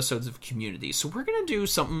favorite episodes of Community. So we're gonna do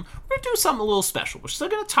something. We're gonna do something a little special. We're still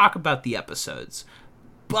gonna talk about the episodes,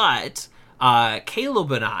 but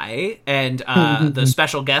Caleb and I, and the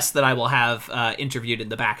special guest that I will have interviewed in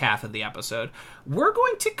the back half of the episode, we're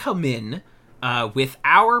going to come in with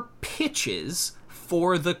our pitches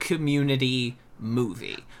for the Community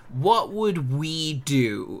movie. What would we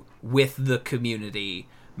do with the Community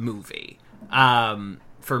movie?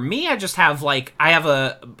 For me, I just have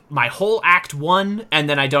my whole act 1, and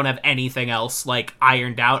then I don't have anything else like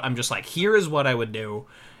ironed out. I'm just like, here is what I would do.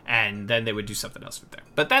 And then they would do something else with there.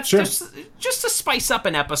 But that's just to spice up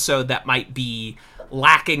an episode that might be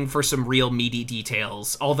lacking for some real meaty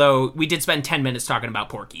details. Although we did spend 10 minutes talking about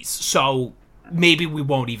Porky's, so maybe we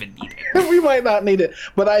won't even need it. We might not need it.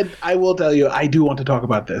 But I will tell you, I do want to talk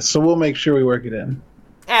about this, so we'll make sure we work it in.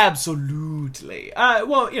 Absolutely.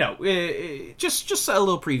 Well, just a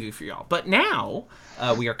little preview for y'all. But now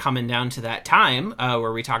we are coming down to that time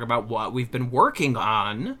where we talk about what we've been working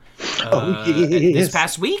on this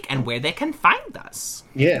past week and where they can find us.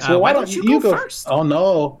 Yes. Well, why don't you go first? Oh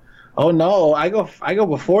no! I go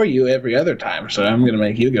before you every other time, so I'm going to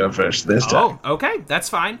make you go first this time. Oh, okay, that's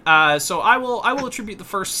fine. So I will attribute the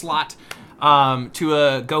first slot to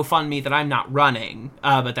a GoFundMe that I'm not running,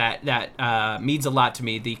 but that means a lot to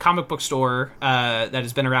me. The comic book store that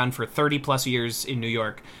has been around for 30 plus years in New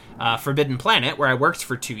York, Forbidden Planet, where I worked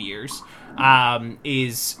for 2 years,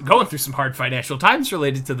 is going through some hard financial times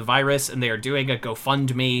related to the virus, and they are doing a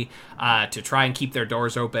GoFundMe to try and keep their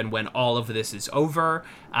doors open when all of this is over.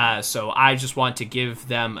 So I just want to give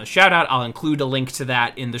them a shout out. I'll include a link to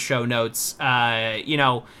that in the show notes.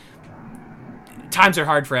 Times are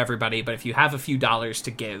hard for everybody, but if you have a few dollars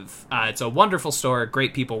to give, it's a wonderful store.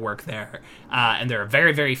 Great people work there, and there are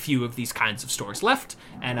very, very few of these kinds of stores left.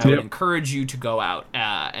 And I would encourage you to go out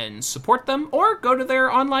and support them, or go to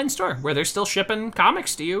their online store where they're still shipping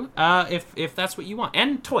comics to you, if that's what you want,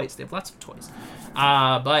 and toys. They have lots of toys.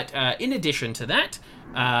 But in addition to that,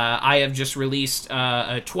 I have just released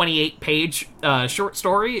a 28-page short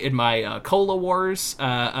story in my Cola Wars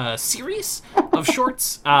series of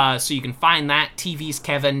shorts. So you can find that,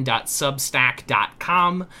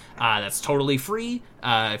 tvskevin.substack.com. That's totally free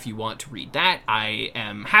if you want to read that. I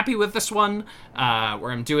am happy with this one,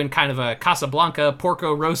 where I'm doing kind of a Casablanca,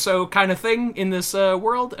 Porco Rosso kind of thing in this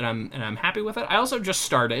world, and I'm happy with it. I also just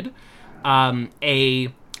started a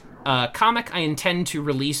comic I intend to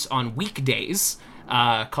release on weekdays,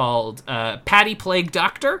 called Patty Plague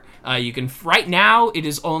Doctor. You can right now it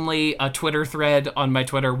is only a Twitter thread on my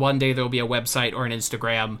Twitter. One day there will be a website or an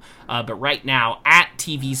Instagram, but right now at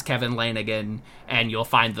TV's Kevin Lanigan, and you'll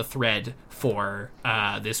find the thread for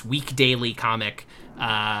this week daily comic,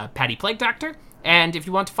 Patty Plague Doctor. And if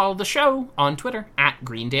you want to follow the show on Twitter at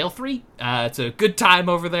Greendale3, it's a good time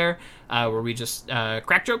over there, where we just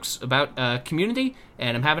crack jokes about Community,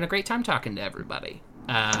 and I'm having a great time talking to everybody.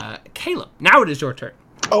 Caleb, now it is your turn.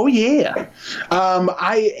 Oh, yeah.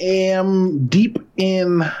 I am deep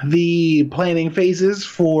in the planning phases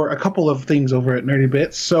for a couple of things over at Nerdy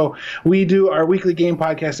Bits. So we do our weekly game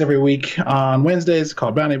podcast every week on Wednesdays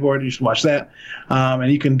called Bounty Board. You should watch that.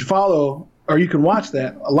 And you can follow, or you can watch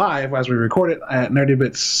that live as we record it at Nerdy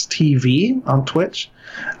Bits TV on Twitch.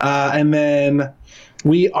 And then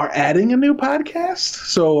we are adding a new podcast.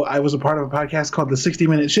 So I was a part of a podcast called The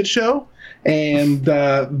 60-Minute Shit Show. And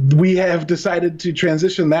we have decided to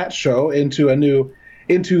transition that show into the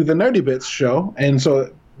Nerdy Bits show. And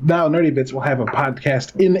so now Nerdy Bits will have a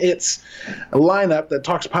podcast in its lineup that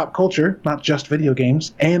talks pop culture, not just video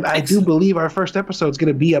games. And I do believe our first episode is going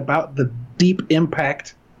to be about the deep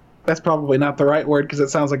impact. That's probably not the right word because it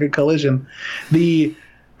sounds like a collision. The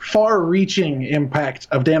far-reaching impact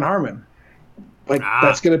of Dan Harmon.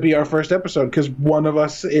 That's going to be our first episode because one of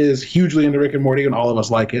us is hugely into Rick and Morty and all of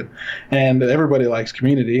us like it. And everybody likes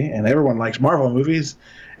Community and everyone likes Marvel movies.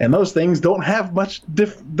 And those things don't have much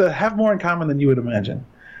have more in common than you would imagine.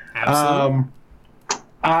 Absolutely.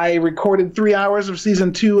 I recorded 3 hours of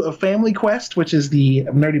season 2 of Family Quest, which is the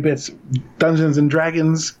Nerdy Bits Dungeons and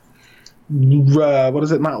Dragons. What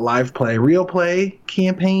is it? Not live play, real play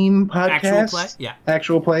campaign podcast. Actual play, yeah.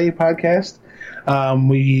 Actual play podcast.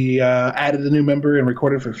 We added a new member and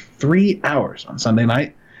recorded for 3 hours on Sunday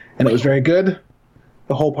night, and it was very good.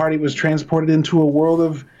 The whole party was transported into a world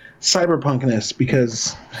of cyberpunkness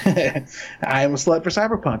because I am a slut for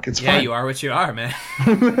cyberpunk. It's fun. Yeah, you are what you are, man.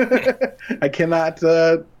 I cannot.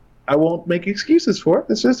 I won't make excuses for it.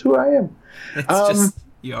 It's just who I am. It's just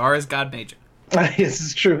you are as God made you. This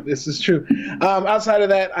is true. This is true. Outside of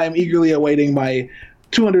that, I'm eagerly awaiting my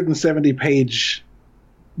 270-page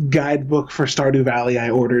guidebook for Stardew Valley I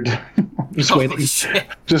ordered. Just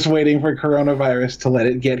waiting for coronavirus to let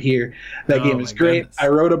it get here. That game is great. Goodness. I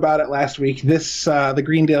wrote about it last week. This the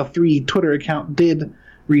Greendale 3 Twitter account did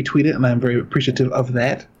retweet it, and I'm very appreciative of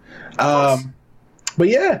that. But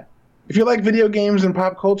yeah, if you like video games and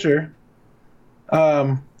pop culture,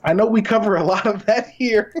 I know we cover a lot of that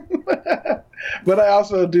here, but I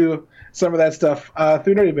also do some of that stuff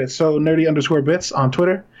through Nerdy Bits. So nerdy_bits on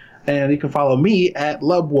Twitter. And you can follow me at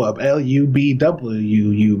Lubwub, LUBWUB.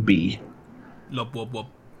 Lubwub.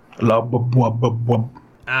 Lubwub.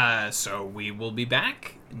 So we will be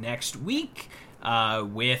back next week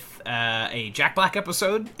with a Jack Black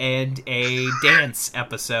episode and a dance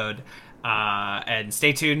episode. And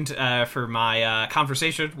stay tuned for my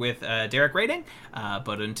conversation with Derek Rating.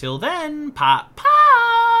 But until then, pop.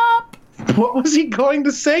 What was he going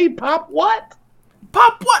to say? Pop what?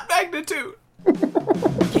 Pop what magnitude?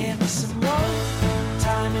 Give me some more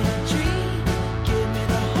time in a dream. Give me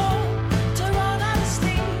the hope to run out of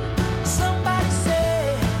steam. Somebody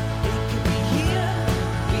say it could be here.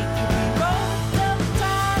 We could be both up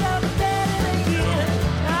tied up dead in a year.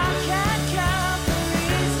 I can't count the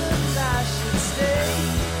reasons I should stay.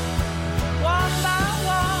 One by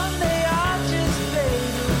one, they all just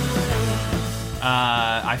fade away.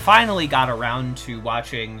 I finally got around to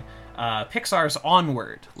watching Pixar's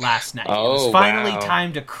Onward last night. Oh, it was finally wow.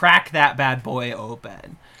 time to crack that bad boy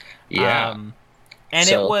open. Yeah. And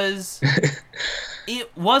So- it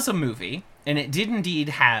was a movie, and it did indeed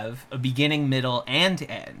have a beginning, middle, and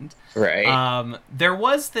end. Right. There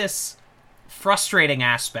was this frustrating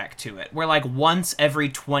aspect to it, where like once every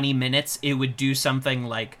 20 minutes it would do something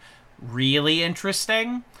like really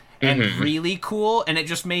interesting and really cool, and it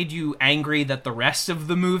just made you angry that the rest of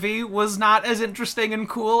the movie was not as interesting and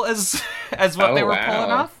cool as what they were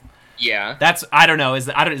pulling off. Yeah. I don't know. Is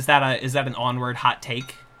that an Onward hot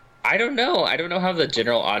take? I don't know. I don't know how the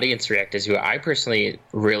general audience reacted to it. I personally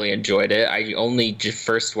really enjoyed it. I only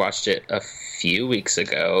first watched it a few weeks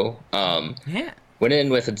ago. Yeah. Went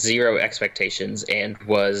in with zero expectations and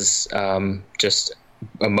was just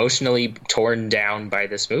emotionally torn down by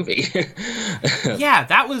this movie. Yeah,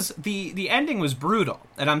 that was the ending was brutal,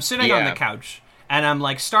 and I'm sitting on the Yeah. couch and I'm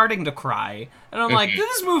like starting to cry, and I'm like, did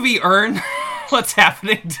this movie earn what's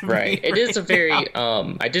happening to me? Right. It is a very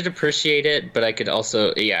now? I did appreciate it, but I could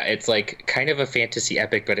also it's like kind of a fantasy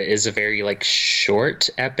epic, but it is a very like short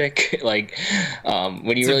epic. Like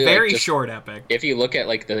when you It's really a very like, just, short epic. if you look at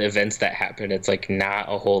like the events that happen, it's like not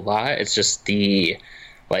a whole lot. It's just the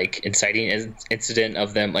like inciting incident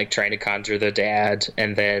of them like trying to conjure the dad,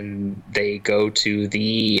 and then they go to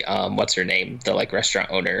the what's her name, the like restaurant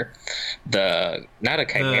owner, the not a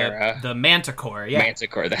chimera, The Manticore, yeah.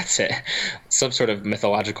 Manticore, that's it, some sort of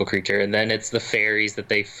mythological creature, and then it's the fairies that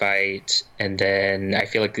they fight, and then I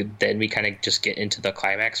feel like then we kind of just get into the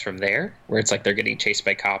climax from there, where it's like they're getting chased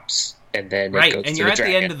by cops, and then Right, it goes and to you're the at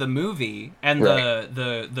dragon. the end of the movie, and Right.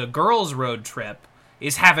 the girls' road trip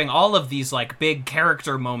is having all of these like big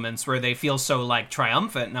character moments where they feel so like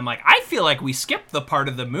triumphant, and I'm like, I feel like we skipped the part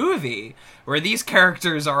of the movie where these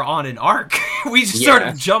characters are on an arc. We just sort Yeah,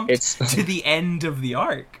 of jumped it's- to the end of the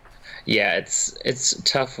arc. Yeah, it's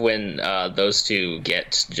tough when those two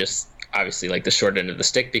get just obviously like the short end of the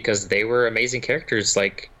stick, because they were amazing characters,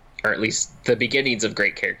 like, or at least the beginnings of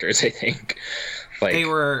great characters, I think. Like They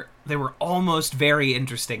were almost very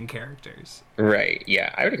interesting characters. right,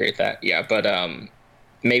 yeah, I would agree with that. Yeah, but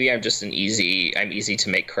maybe I'm just I'm easy to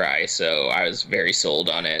make cry, so I was very sold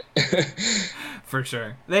on it. For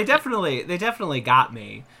sure. They definitely got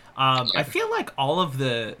me. I feel like all of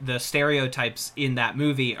the stereotypes in that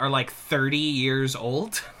movie are like 30 years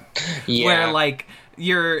old. Yeah. Where like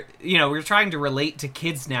we're trying to relate to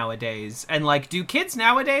kids nowadays, and like, do kids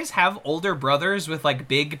nowadays have older brothers with like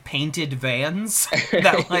big painted vans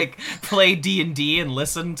that like play D&D and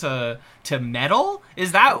listen to metal?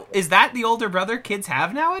 Is that the older brother kids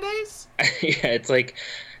have nowadays? Yeah, it's like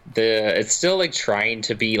it's still like trying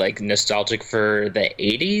to be like nostalgic for the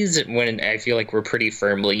 80s, when I feel like we're pretty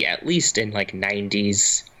firmly at least in like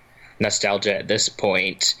 90s nostalgia at this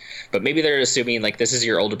point. But maybe they're assuming like this is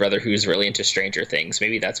your older brother who's really into Stranger Things.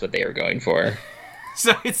 Maybe that's what they were going for.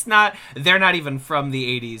 So they're not even from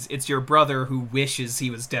the 80s. It's your brother who wishes he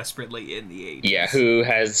was desperately in the 80s. Yeah, who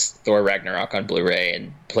has Thor Ragnarok on Blu-ray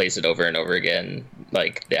and plays it over and over again.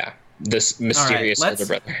 Like, yeah, this mysterious older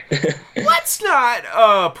brother. Let's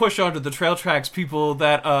not push onto the trail tracks people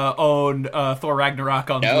that own Thor Ragnarok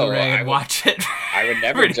on Blu-ray and watch it. I would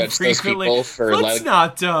never judge those people for let's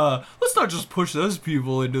not just push those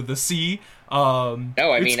people into the sea. No,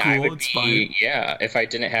 I mean, cool, I would be, yeah, if I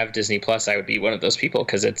didn't have Disney Plus, I would be one of those people,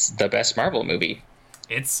 because it's the best Marvel movie.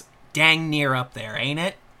 It's dang near up there, ain't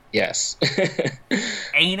it? Yes.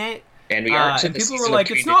 Ain't it? And we are and people were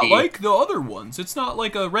like, it's not like the other ones. It's not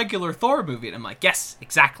like a regular Thor movie. And I'm like, yes,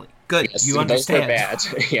 exactly. Good. Yes, you understand.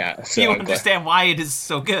 Those were bad. Yeah. So you understand why it is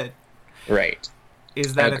so good. Right.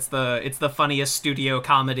 Is that it's the funniest studio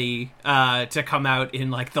comedy to come out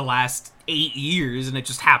in like the last 8 years, and it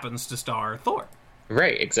just happens to star Thor.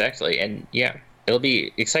 Right, exactly. And yeah, it'll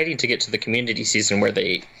be exciting to get to the Community season where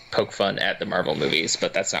they poke fun at the Marvel movies,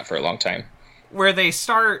 but that's not for a long time. Where they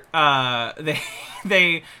start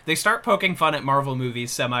they start poking fun at Marvel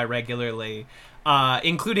movies semi-regularly,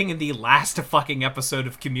 including in the last fucking episode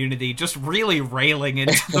of Community, just really railing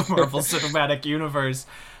into the Marvel Cinematic Universe.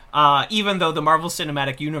 Even though the Marvel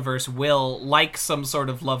Cinematic Universe will, like some sort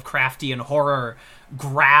of Lovecraftian horror,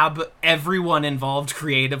 grab everyone involved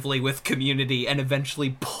creatively with Community and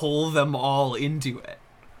eventually pull them all into it.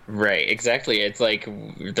 Right, exactly. It's like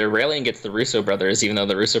they're railing against the Russo brothers, even though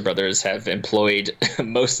the Russo brothers have employed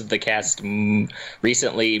most of the cast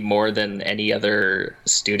recently more than any other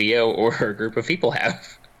studio or group of people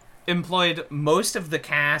have. Employed most of the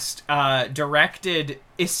cast, directed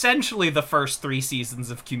essentially the first 3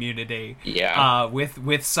 seasons of Community. Yeah.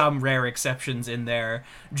 With some rare exceptions in there.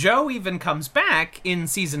 Joe even comes back in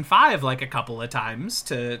season 5 like a couple of times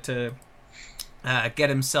to get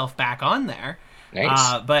himself back on there.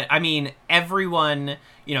 Nice. But I mean, everyone,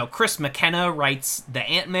 Chris McKenna writes the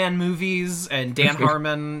Ant-Man movies, and Dan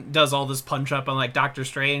Harmon does all this punch up on like Doctor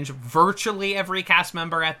Strange. Virtually every cast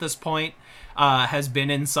member at this point has been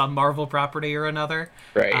in some Marvel property or another.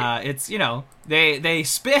 Right. It's, they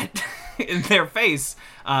spit in their face,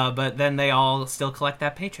 but then they all still collect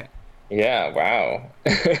that paycheck. Yeah, wow.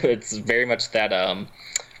 It's very much that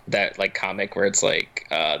like comic where it's like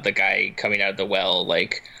the guy coming out of the well,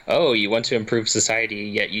 like, oh, you want to improve society,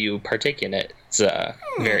 yet you partake in it. It's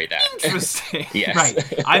very that. Interesting. Yes.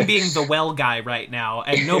 Right. I'm being the well guy right now,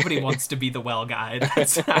 and nobody wants to be the well guy.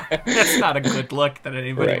 That's not a good look that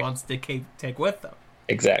anybody wants to take with them.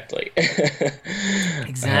 Exactly.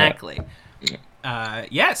 Exactly.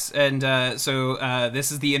 Yes, and so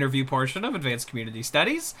this is the interview portion of Advanced Community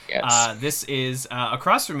Studies. Yes. This is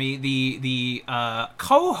across from me the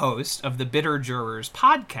co-host of the Bitter Jurors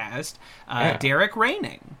podcast, Derek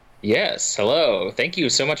Raining. Yes, hello. Thank you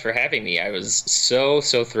so much for having me. I was so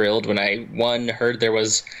thrilled when I, 1, heard there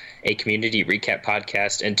was a community recap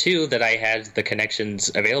podcast, and 2, that I had the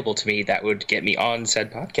connections available to me that would get me on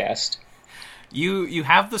said podcast. You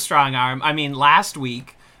have the strong arm. I mean, last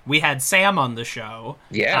week we had Sam on the show.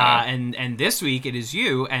 Yeah. And this week it is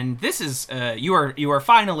you, and this is you are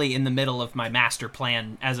finally in the middle of my master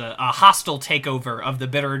plan as a hostile takeover of the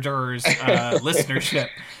Bitter Jurors listenership.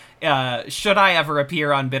 Should I ever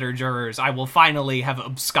appear on Bitter Jurors, I will finally have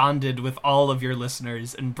absconded with all of your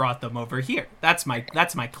listeners and brought them over here. That's my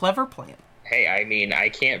clever plan. Hey, I mean, I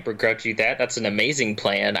can't begrudge you that. That's an amazing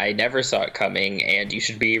plan. I never saw it coming, and you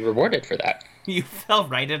should be rewarded for that. You fell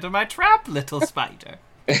right into my trap, little spider.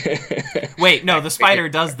 Wait, no, the spider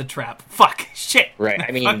does the trap. Fuck, shit. Right,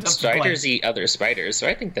 I mean, spiders eat other spiders, so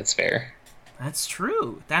I think that's fair. That's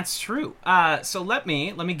true. So let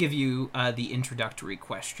me give you the introductory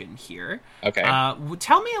question here. Okay.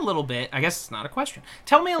 Tell me a little bit. I guess it's not a question.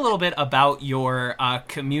 Tell me a little bit about your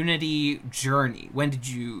community journey. When did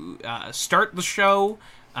you start the show?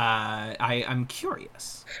 I'm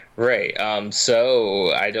curious. Right.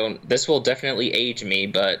 So this will definitely age me,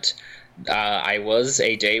 but I was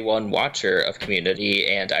a day one watcher of Community,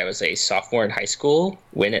 and I was a sophomore in high school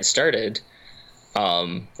when it started.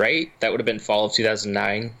 Right? That would have been fall of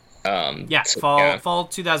 2009. Yeah, So, fall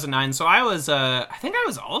 2009. So I think I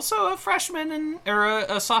was also a freshman or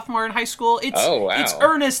a sophomore in high school. Oh, wow. It's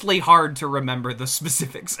earnestly hard to remember the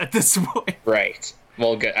specifics at this point. Right.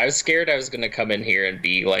 Well, good. I was scared I was going to come in here and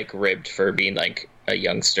be like ribbed for being like a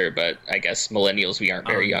youngster, but I guess millennials, we aren't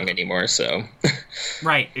very young anymore, so.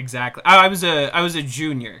 Right, exactly. I was a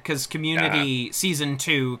junior because Community season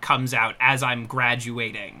 2 comes out as I'm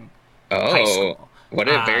graduating high school. What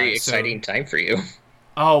a very so- exciting time for you.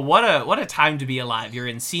 Oh, what a time to be alive. You're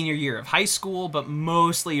in senior year of high school, but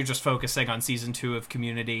mostly you're just focusing on season 2 of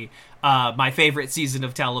Community. My favorite season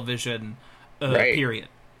of television, Right. period.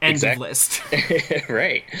 End Exactly. of list.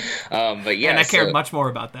 Right. But yeah. And I cared much more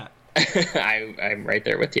about that. I'm right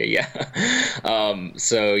there with you, yeah.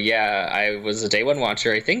 So yeah, I was a day one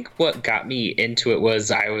watcher. I think what got me into it was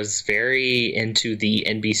I was very into the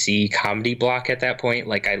NBC comedy block at that point.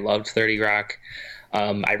 Like, I loved 30 Rock.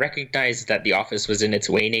 I recognized that The Office was in its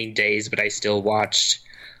waning days, but I still watched.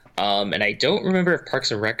 And I don't remember if Parks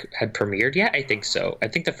and Rec had premiered yet. I think so. I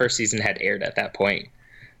think the first season had aired at that point.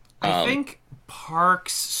 I think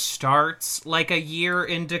Parks starts like a year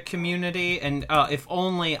into Community, and if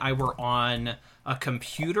only I were on a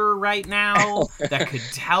computer right now that could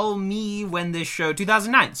tell me when this show...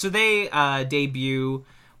 2009. So they debut,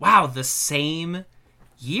 wow, the same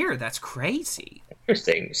year. That's crazy.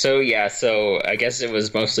 Interesting. So yeah, so I guess it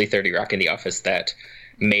was mostly 30 Rock and The Office that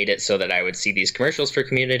made it so that I would see these commercials for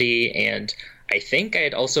Community, and I think I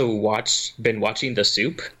had also been watching The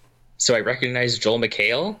Soup, so I recognized Joel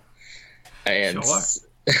McHale. And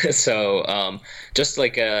Sure. so just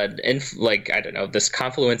like I don't know, this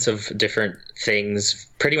confluence of different things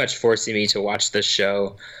pretty much forcing me to watch this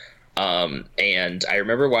show. And I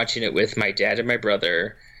remember watching it with my dad and my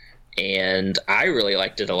brother, and I really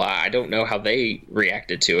liked it a lot. I don't know how they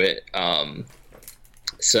reacted to it.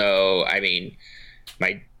 So I mean,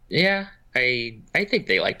 I think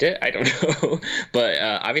they liked it. I don't know. But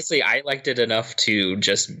obviously I liked it enough to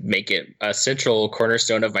just make it a central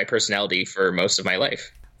cornerstone of my personality for most of my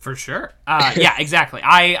life. For sure. Yeah, exactly.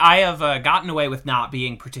 I have gotten away with not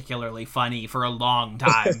being particularly funny for a long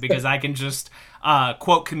time because I can just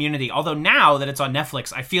quote Community. Although now that it's on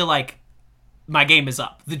Netflix, I feel like my game is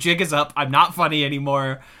up. The jig is up. I'm not funny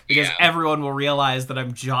anymore because everyone will realize that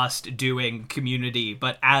I'm just doing Community,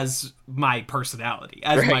 but as my personality,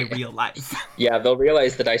 as my real life. Yeah, they'll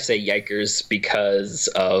realize that I say yikers because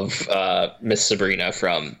of Miss Sabrina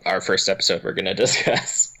from our first episode we're going to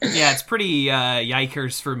discuss. Yeah, it's pretty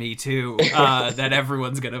yikers for me, too, that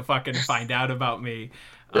everyone's going to fucking find out about me.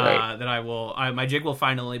 Right. That my jig will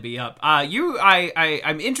finally be up.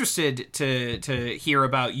 I'm interested to hear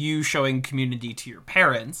about you showing Community to your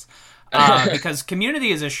parents, because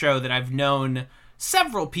Community is a show that I've known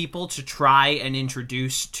several people to try and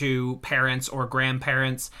introduce to parents or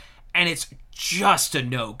grandparents, and it's just a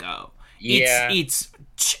no-go. Yeah. It's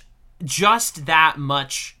just that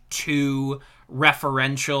much too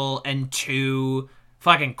referential and too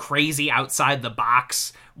fucking crazy outside the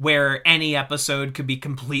box, where any episode could be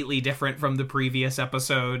completely different from the previous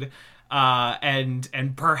episode,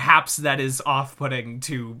 and perhaps that is off-putting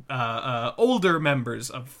to older members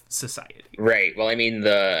of society. Right. Well, I mean,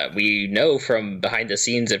 we know from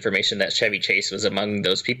behind-the-scenes information that Chevy Chase was among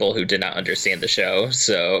those people who did not understand the show,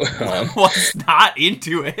 so... was not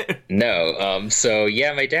into it. No. So,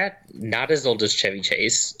 yeah, my dad, not as old as Chevy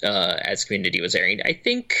Chase, as Community was airing. I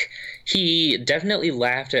think he definitely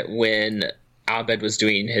laughed at when Abed was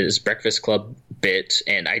doing his Breakfast Club bit,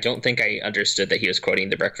 and I don't think I understood that he was quoting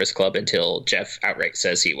the Breakfast Club until Jeff outright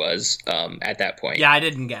says he was at that point. Yeah, I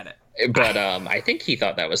didn't get it. But I think he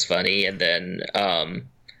thought that was funny, and then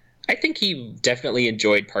I think he definitely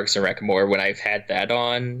enjoyed Parks and Rec more when I've had that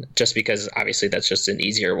on, just because obviously that's just an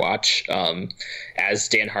easier watch, as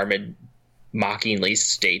Dan Harmon mockingly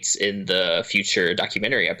states in the future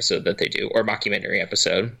documentary episode that they do, or mockumentary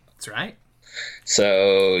episode. That's right.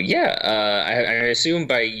 So, yeah, I assume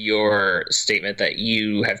by your statement that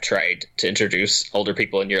you have tried to introduce older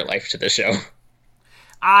people in your life to the show.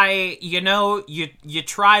 You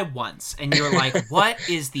try once, and you're like, what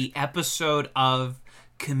is the episode of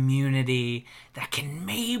Community that can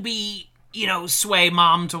maybe, sway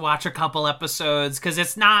mom to watch a couple episodes? Because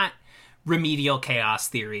it's not Remedial Chaos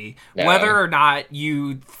Theory. No. Whether or not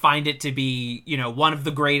you find it to be, one of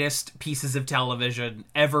the greatest pieces of television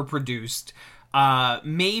ever produced,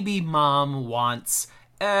 maybe mom wants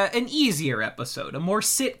an easier episode, a more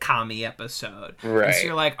sitcom-y episode. Right. And so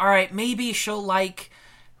you're like, all right, maybe she'll like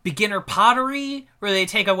beginner pottery, where they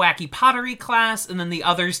take a wacky pottery class, and then the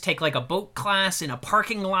others take like a boat class in a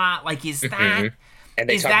parking lot. Like, is that And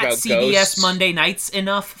they is talk that about CBS ghosts. Monday nights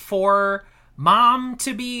enough for mom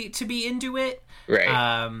to be into it? Right.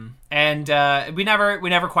 And we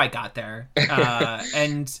never quite got there.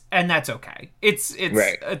 And that's okay. It's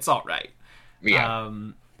Right. it's all right. Yeah.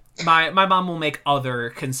 My mom will make other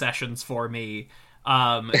concessions for me.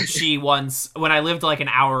 She once, when I lived like an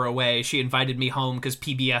hour away, she invited me home because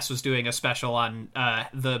PBS was doing a special on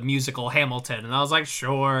the musical Hamilton, and I was like,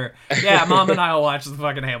 sure, yeah, mom and I will watch the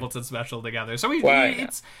fucking Hamilton special together. So Why?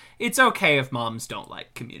 it's okay if moms don't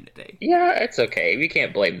like Community. Yeah, it's okay. We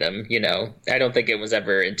can't blame them. I don't think it was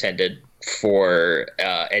ever intended for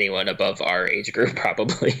anyone above our age group,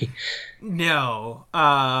 probably. No,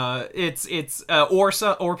 it's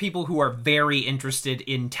or people who are very interested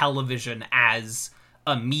in television as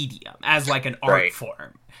a medium, as like an art Right.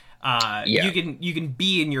 form. Yeah. You can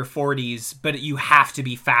be in your 40s, but you have to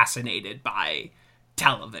be fascinated by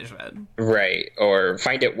television. Right. Or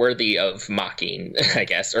find it worthy of mocking, I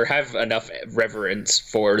guess, or have enough reverence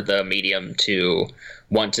for the medium to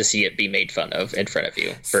want to see it be made fun of in front of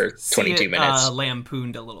you for 22 See it, minutes.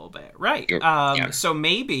 lampooned a little bit, right? Yeah. So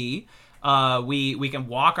maybe we can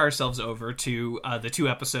walk ourselves over to the 2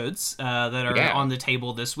 episodes that are Yeah. on the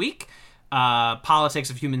table this week: Politics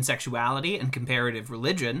of Human Sexuality and Comparative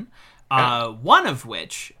Religion. One of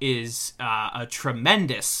which is a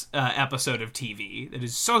tremendous episode of TV that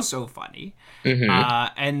is so funny,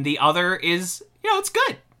 and the other is it's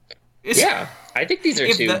good. Yeah, I think these are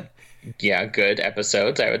If 2 the- good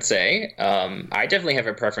episodes, I would say. I definitely have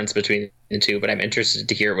a preference between the 2, but I'm interested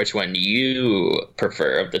to hear which one you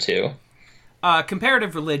prefer of the 2.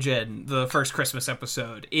 Comparative Religion, the first Christmas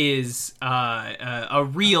episode, is a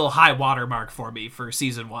real high watermark for me for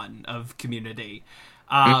season 1 of Community.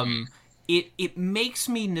 It makes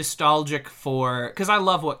me nostalgic for, because I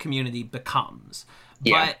love what Community becomes,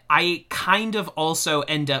 Yeah. but I kind of also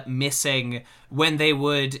end up missing when they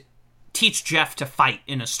would teach Jeff to fight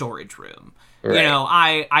in a storage room. Right.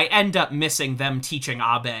 I end up missing them teaching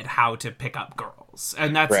Abed how to pick up girls,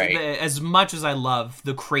 and that's Right. as much as I love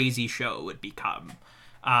the crazy show it would become.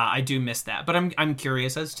 I do miss that, but I'm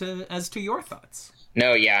curious as to your thoughts.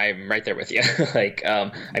 No, yeah, I'm right there with you.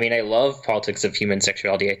 I love Politics of Human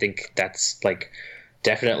Sexuality. I think that's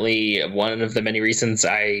definitely one of the many reasons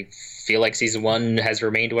I feel like season 1 has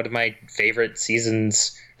remained one of my favorite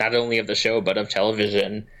seasons, not only of the show but of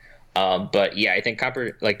television. But yeah, I think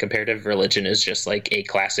Comparative Religion is just a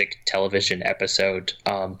classic television episode,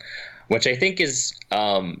 which I think is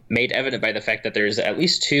made evident by the fact that there's at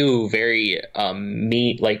least 2 very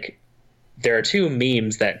there are 2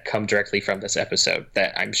 memes that come directly from this episode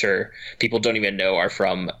that I'm sure people don't even know are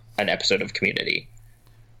from an episode of Community.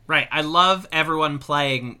 Right, I love everyone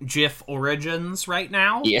playing GIF Origins right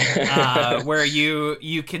now. Yeah. Where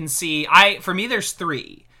you can see. For me, there's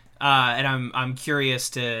 3. And I'm curious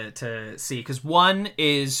to see, because one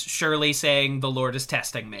is Shirley saying the Lord is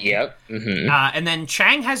testing me. Yep. Mm-hmm. And then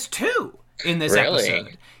Chang has 2 in this Really?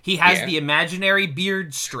 episode. He has Yeah. the imaginary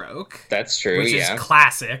beard stroke, That's true. which Yeah. is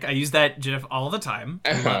classic. I use that GIF all the time.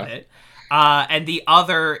 I love Uh-huh. it. And the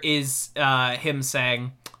other is him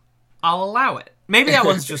saying, "I'll allow it." Maybe that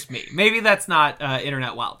one's just me. Maybe that's not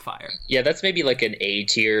internet wildfire. Yeah, that's maybe an A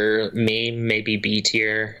tier meme, maybe B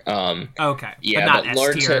tier. Okay. Yeah, but not but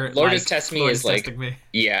Lord S tier. Does Test Me Lord is testing me.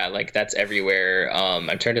 yeah, that's everywhere.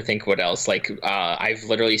 I'm trying to think what else. I've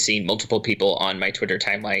literally seen multiple people on my Twitter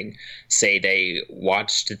timeline say they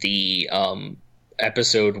watched the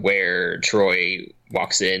episode where Troy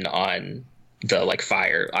walks in on the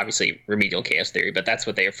fire, obviously remedial chaos theory, but that's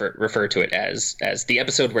what they refer to it as the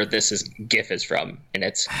episode where this GIF is from, and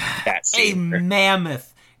it's that A scene.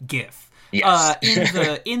 mammoth GIF. Yes.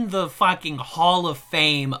 In the fucking Hall of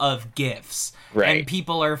Fame of GIFs. Right. And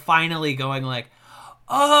people are finally going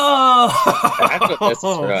oh, That's what this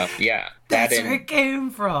is from. Yeah, that's that where it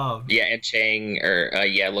came from. yeah, and Chang,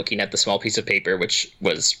 looking at the small piece of paper, which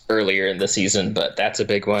was earlier in the season, but that's a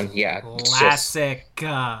big one. Yeah, it's just- Classic.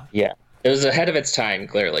 yeah, it was ahead of its time,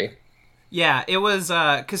 clearly. Yeah, it was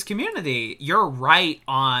because Community, you're right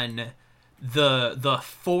on the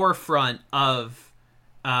forefront of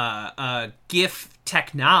GIF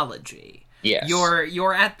technology. Yes.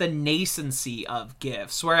 You're at the nascency of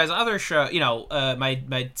GIFs, whereas other show,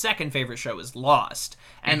 my second favorite show is Lost,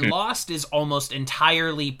 and Lost is almost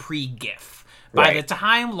entirely pre-GIF. By Right. the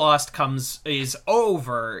time Lost is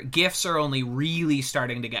over, GIFs are only really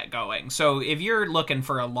starting to get going. So if you're looking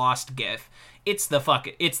for a Lost GIF, it's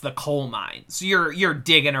the coal mines. You're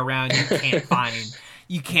digging around, you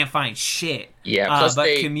you can't find shit. Yeah, plus but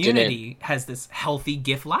they Community has this healthy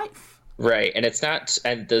GIF life. Right, and it's not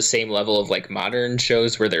at the same level of like modern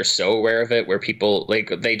shows where they're so aware of it, where people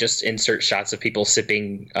like they just insert shots of people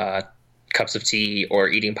sipping cups of tea or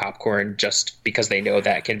eating popcorn just because they know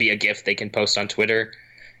that can be a GIF they can post on Twitter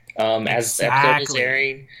as the episode is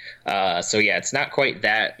airing. So yeah, it's not quite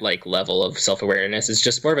that like level of self-awareness. It's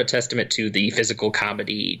just more of a testament to the physical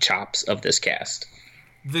comedy chops of this cast.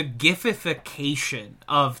 The gifification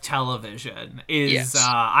of television is Yes.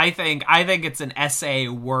 I think it's an essay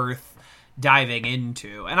worth diving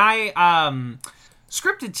into. And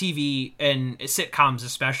scripted TV and sitcoms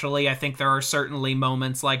especially, I think there are certainly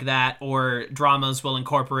moments like that, or dramas will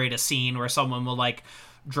incorporate a scene where someone will like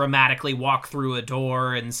dramatically walk through a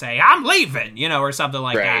door and say, "I'm leaving," or something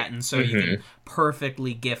like Right. that. And so you can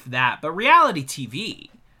perfectly GIF that. But reality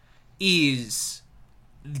TV is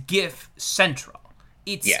GIF central.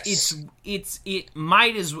 It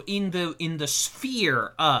might as in the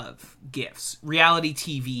sphere of GIFs. Reality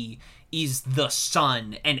TV is the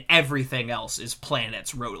sun, and everything else is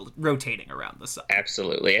planets rotating around the sun.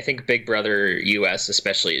 Absolutely. I think Big Brother US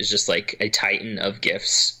especially is just like a titan of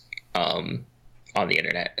GIFs on the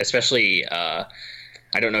internet. Especially, I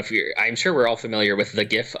don't know if I'm sure we're all familiar with the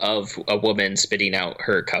GIF of a woman spitting out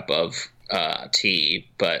her cup of tea,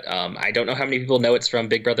 but I don't know how many people know it's from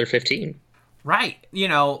Big Brother 15. Right.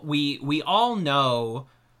 We all know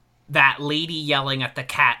that lady yelling at the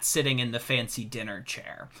cat sitting in the fancy dinner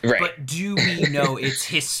chair. Right. But do we know its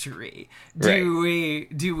history? Do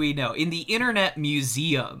we know? In the Internet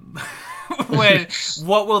Museum,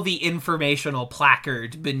 what will the informational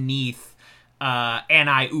placard beneath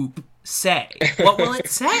Anti-Oop say? What will it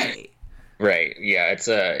say? Right. Yeah, it's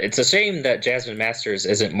a shame that Jasmine Masters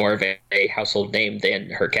isn't more of a household name than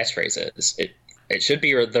her catchphrase is. It should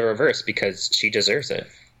be the reverse because she deserves it.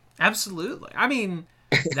 Absolutely. I mean,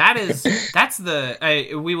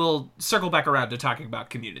 we will circle back around to talking about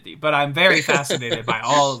Community, but I'm very fascinated by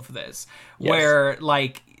all of this, Yes. where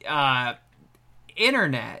like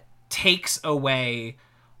internet takes away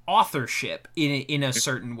authorship in a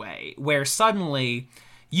certain way, where suddenly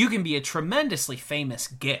you can be a tremendously famous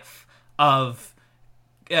GIF of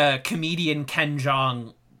comedian Ken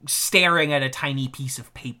Jeong staring at a tiny piece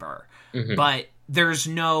of paper, but there's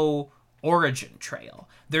no origin trail.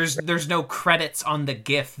 There's no credits on the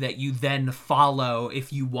GIF that you then follow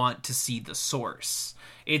if you want to see the source.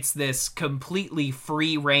 It's this completely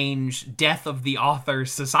free-range death of the author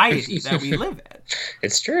society that we live in.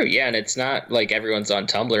 It's true, yeah, and it's not like everyone's on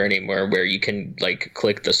Tumblr anymore where you can like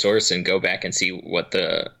click the source and go back and see what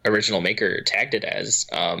the original maker tagged it as.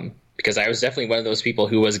 Because I was definitely one of those people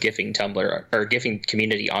who was GIFing Tumblr or GIFing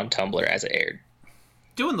Community on Tumblr as it aired.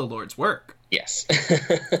 Doing the Lord's work. Yes.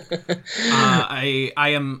 I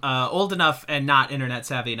am old enough and not internet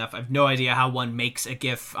savvy enough. I have no idea how one makes a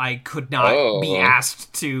GIF. I could not be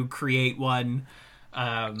asked to create one.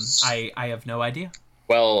 I have no idea.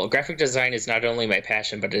 Well, graphic design is not only my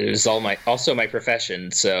passion, but it is also my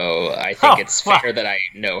profession. So I think it's fair that I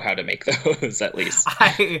know how to make those at least.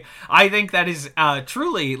 I think that is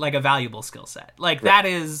truly like a valuable skill set. Like that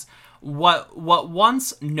is what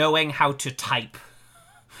once knowing how to type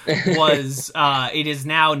was it is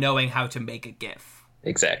now knowing how to make a GIF.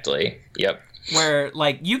 Exactly. Yep. Where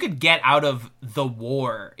like you could get out of the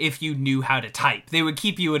war if you knew how to type. They would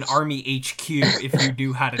keep you in Army HQ if you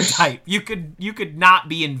knew how to type. You could not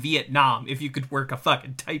be in Vietnam if you could work a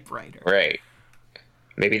fucking typewriter. Right.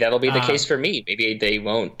 Maybe that'll be the case for me. Maybe they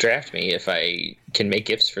won't draft me if I can make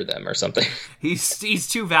GIFs for them or something. He's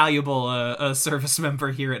too valuable a service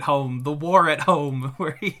member here at home. The war at home,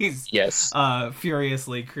 where he's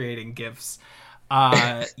furiously creating GIFs.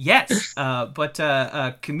 Yes,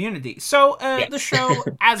 but Community. So the show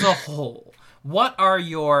as a whole, what are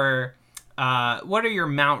your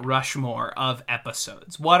Mount Rushmore of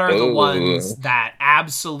episodes? What are the ones that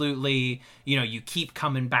absolutely, you keep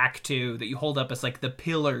coming back to, that you hold up as like the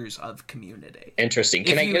pillars of Community? Interesting.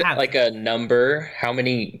 Can I get like a number? How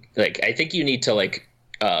many? Like, I think you need to like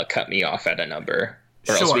cut me off at a number.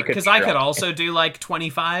 Sure, because I could also do like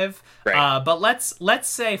 25. Right. But let's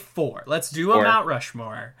say 4. Let's do a Mount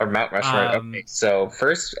Rushmore. Or Mount Rushmore. Okay. So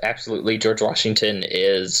first, absolutely, George Washington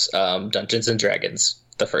is Dungeons and Dragons.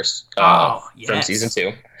 The first from season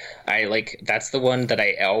 2. That's the one that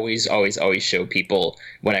I always show people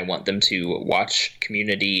when I want them to watch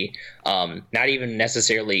Community. Not even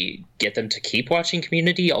necessarily get them to keep watching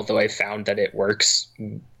Community, although I found that it works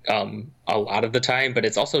a lot of the time, but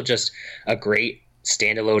it's also just a great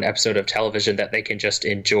standalone episode of television that they can just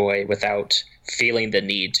enjoy without feeling the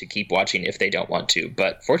need to keep watching if they don't want to.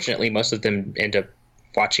 But fortunately, most of them end up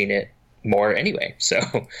watching it more anyway. So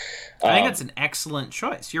I think that's an excellent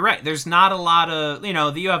choice. You're right. There's not a lot of,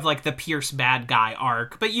 you have like the Pierce bad guy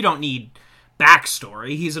arc, but you don't need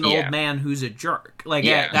backstory. He's an old man who's a jerk. Like,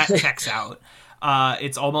 that checks out.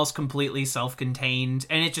 It's almost completely self-contained,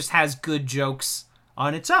 and it just has good jokes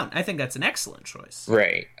on its own. I think that's an excellent choice.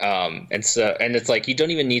 Right. And it's like, you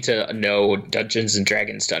don't even need to know Dungeons and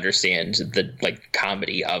Dragons to understand the like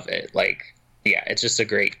comedy of it. Like, yeah, it's just a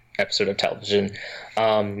great episode of television.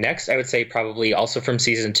 Next, I would say probably also from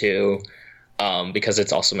season 2, because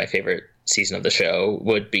it's also my favorite season of the show,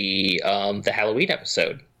 would be the Halloween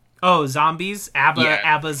episode. Oh, zombies?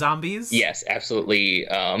 ABBA zombies? Yes, absolutely.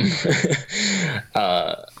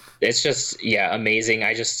 It's just, amazing.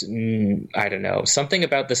 I don't know. Something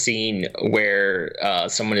about the scene where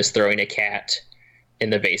someone is throwing a cat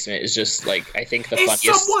in the basement is just like, I think the funniest.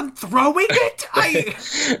 Is someone throwing it? I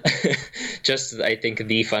think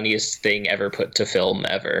the funniest thing ever put to film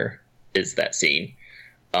ever is that scene.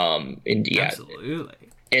 Absolutely.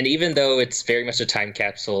 And even though it's very much a time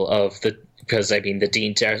capsule because the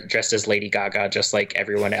Dean dressed as Lady Gaga, just like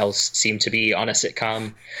everyone else seemed to be on a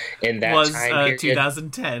sitcom in that time period.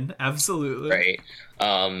 2010, absolutely. Right.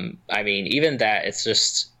 Even that, it's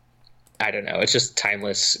just, I don't know, it's just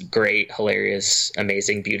timeless, great, hilarious,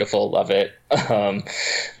 amazing, beautiful, love it. Now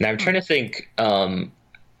I'm trying to think, I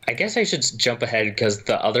guess I should jump ahead because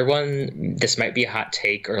the other one, this might be a hot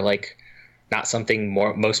take or like not something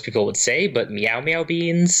most people would say, but Meow Meow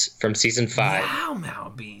Beans from season 5. Meow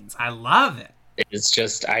Meow Beans, I love it. It's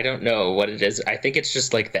just, I don't know what it is. I think it's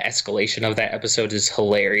just like the escalation of that episode is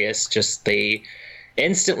hilarious. Just they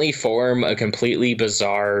instantly form a completely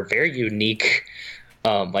bizarre, very unique,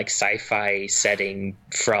 like sci-fi setting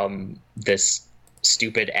from this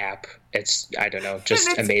stupid app. It's, I don't know,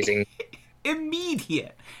 just amazing.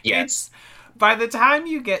 Immediate. Yes. By the time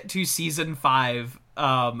you get to season 5,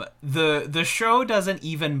 the show doesn't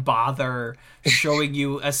even bother showing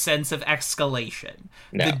you a sense of escalation.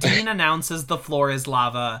 No. The Dean announces the floor is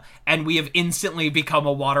lava, and we have instantly become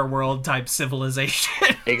a Waterworld type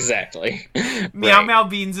civilization. Exactly. Meow Meow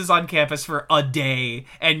Beans is on campus for a day,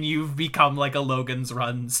 and you've become like a Logan's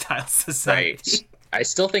Run style society. Right. I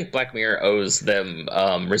still think Black Mirror owes them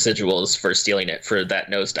residuals for stealing it for that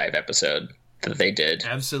nosedive episode that they did.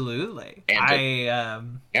 Absolutely.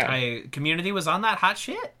 And Community was on that hot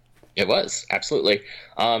shit. It was, absolutely.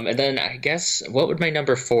 And then I guess, what would my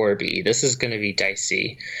number 4 be? This is going to be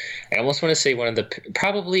dicey. I almost want to say one of the,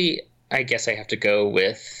 probably, I guess I have to go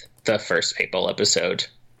with the first PayPal episode.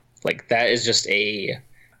 Like, that is just I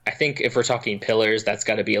think if we're talking pillars, that's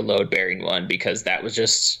got to be a load-bearing one, because that was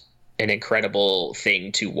just an incredible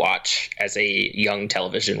thing to watch as a young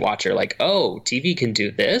television watcher. Like, oh, TV can do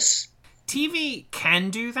this? TV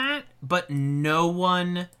can do that, but no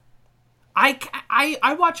one...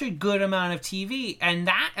 I watch a good amount of TV, and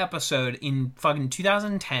that episode in fucking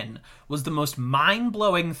 2010 was the most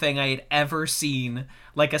mind-blowing thing I had ever seen,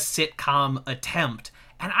 like a sitcom attempt.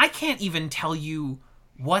 And I can't even tell you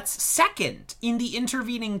what's second in the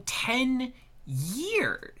intervening 10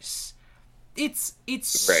 years. It's right.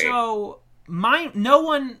 So... no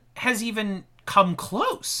one has even come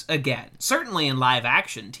close again, certainly in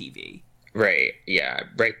live-action TV. Right, yeah,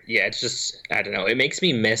 right, yeah, it's just, I don't know, it makes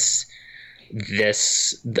me miss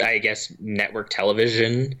this, I guess, network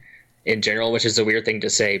television in general, which is a weird thing to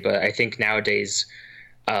say, but I think nowadays,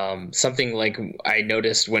 something like I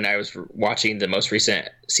noticed when I was watching the most recent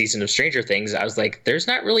season of Stranger Things, I was like, there's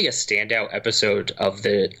not really a standout episode of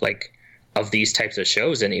these types of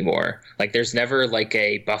shows anymore. Like, there's never like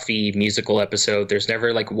a Buffy musical episode, there's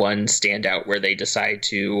never like one standout where they decide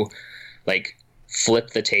to like flip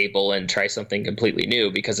the table and try something completely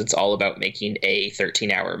new, because it's all about making a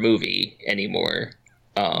 13-hour movie anymore.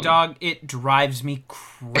 Dog, it drives me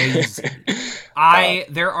crazy.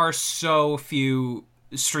 There are so few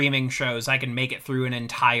streaming shows I can make it through an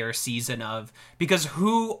entire season of, because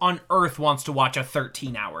who on earth wants to watch a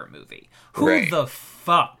 13-hour movie? Who the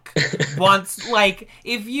fuck wants, like,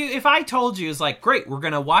 if I told you, it's like, great, we're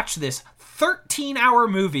gonna watch this 13-hour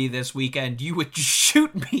movie this weekend, you would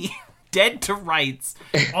shoot me dead to rights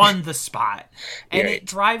on the spot. And it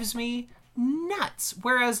drives me nuts.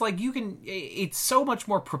 Whereas, like, it's so much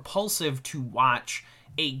more propulsive to watch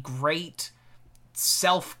a great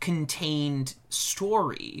self-contained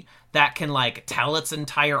story that can, like, tell its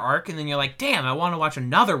entire arc, and then you're like, damn, I want to watch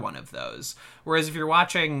another one of those. Whereas if you're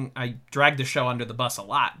watching, I drag the show under the bus a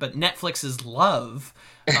lot, but Netflix's Love,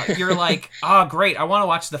 you're like, oh, great, I want to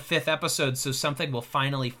watch the 5th episode so something will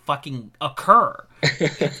finally fucking occur.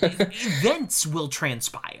 Events will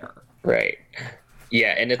transpire. Right.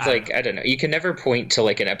 Yeah, and it's like, I don't know, you can never point to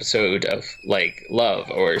like an episode of like Love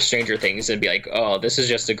or Stranger Things and be like, oh, this is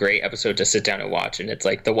just a great episode to sit down and watch. And it's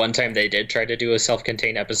like the one time they did try to do a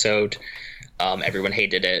self-contained episode, everyone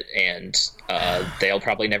hated it, and they'll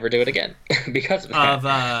probably never do it again because of that.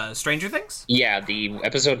 Of Stranger Things? Yeah, the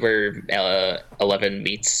episode where Eleven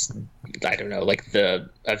meets, I don't know, like the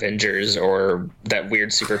Avengers or that weird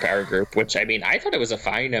superpower group, which, I mean, I thought it was a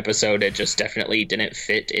fine episode. It just definitely didn't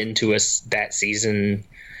fit into that season,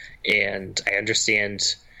 and I understand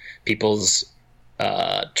people's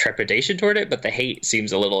trepidation toward it, but the hate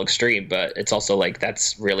seems a little extreme. But it's also like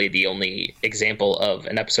that's really the only example of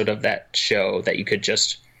an episode of that show that you could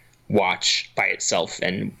just watch by itself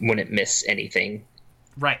and wouldn't miss anything.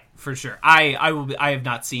 Right, for sure. I have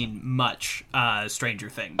not seen much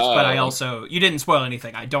Stranger Things, but I also, you didn't spoil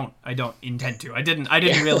anything. I don't intend to. I didn't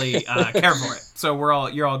really care for it. So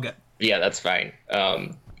you're all good. Yeah, that's fine.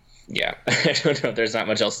 Yeah, I don't know. There's not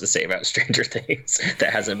much else to say about Stranger Things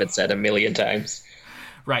that hasn't been said a million times.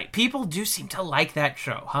 Right. People do seem to like that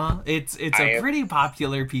show, huh? It's a pretty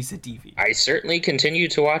popular piece of TV. I certainly continue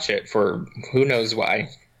to watch it for who knows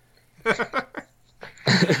why.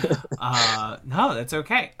 No, that's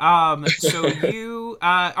okay. So you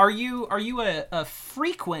are you a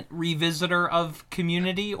frequent revisitor of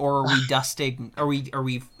Community, or are we dusting? Are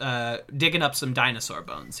we digging up some dinosaur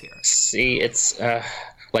bones here? See, it's I've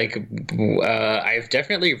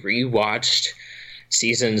definitely rewatched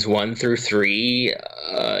seasons 1 through 3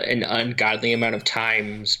 an ungodly amount of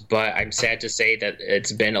times, but I'm sad to say that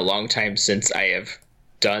it's been a long time since I have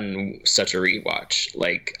done such a rewatch.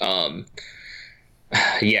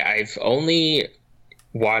 Yeah, I've only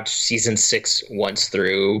watched season 6 once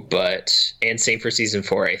through, and same for season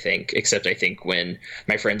 4, I think, except I think when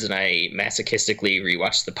my friends and I masochistically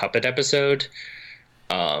rewatched the puppet episode,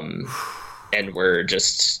 and we're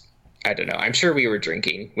just, I don't know, I'm sure we were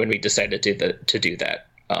drinking when we decided to do that.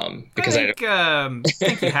 Because I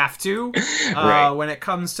think you have to. Right. When it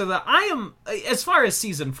comes to as far as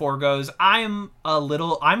season 4 goes, I'm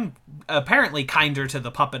apparently kinder to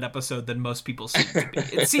the puppet episode than most people seem to be.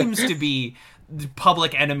 It seems to be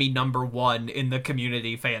public enemy number 1 in the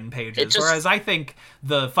Community fan pages, whereas I think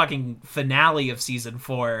the fucking finale of season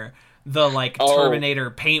 4, the Terminator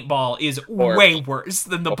paintball, is way worse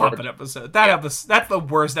than the puppet episode. That's the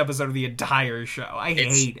worst episode of the entire show. I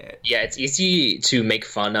hate it. Yeah, it's easy to make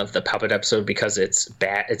fun of the puppet episode because it's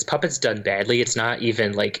bad. It's puppets done badly. It's not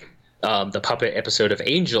even like the puppet episode of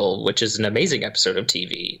Angel, which is an amazing episode of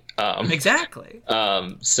TV. Exactly.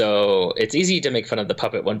 So it's easy to make fun of the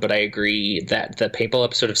puppet one, but I agree that the paintball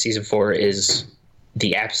episode of season 4 is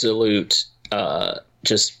the absolute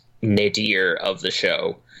just nadir of the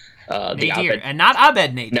show. Nadir, and not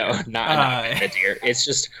Abed Nadir. No, not Nadir. It's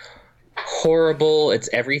just horrible. It's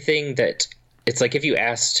everything that... It's like if you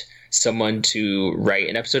asked someone to write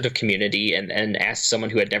an episode of Community and then asked someone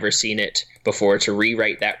who had never seen it before to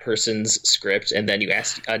rewrite that person's script, and then you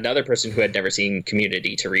asked another person who had never seen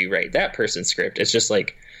Community to rewrite that person's script. It's just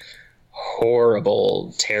like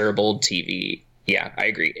horrible, terrible TV. Yeah, I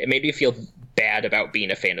agree. It made me feel bad about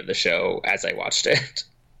being a fan of the show as I watched it.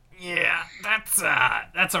 Yeah, that's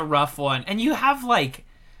a rough one. And you have like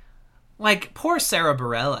poor Sarah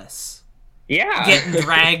Bareilles. Yeah.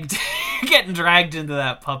 Getting dragged into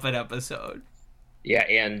that puppet episode. Yeah,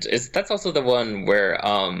 and that's also the one where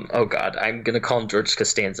oh god, I'm gonna call him George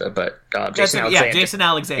Costanza, but Jason Alexander. Yeah, Jason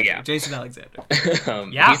Alexander. Yeah. Jason Alexander.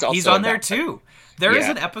 Yeah, he's on there too. There is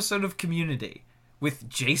an episode of Community with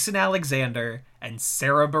Jason Alexander and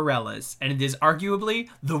Sarah Bareilles, and it is arguably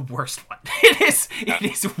the worst one. It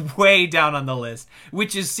is way down on the list,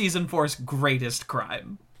 which is season 4's greatest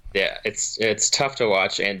crime. Yeah, it's tough to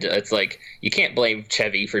watch, and it's like you can't blame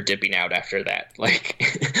Chevy for dipping out after that.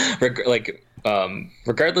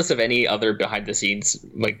 Regardless of any other behind the scenes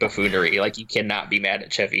buffoonery, you cannot be mad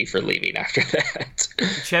at Chevy for leaving after that.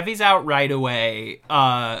 Chevy's out right away.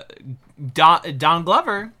 Don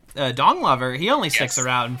Glover, he only sticks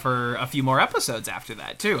around for a few more episodes after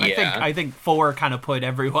that too. Yeah. I think 4 kind of put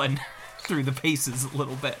everyone through the paces a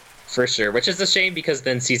little bit. For sure, which is a shame because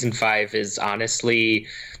then season 5 is honestly,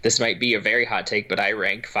 this might be a very hot take, but I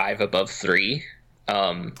rank 5 above 3.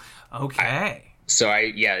 Okay.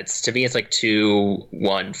 It's to me it's 2,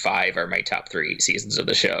 1, 5 are my top 3 seasons of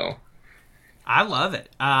the show. I love it.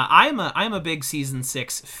 I'm a big season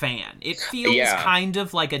 6 fan. It feels kind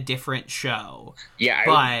of like a different show. Yeah,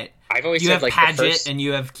 but I've always you said have Paget and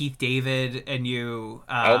you have Keith David and you.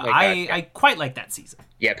 I quite like that season.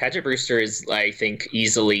 Yeah, Paget Brewster is, I think,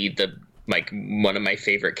 easily the one of my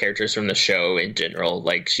favorite characters from the show in general.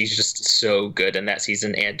 She's just so good in that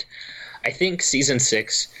season, and I think season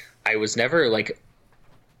 6, I was never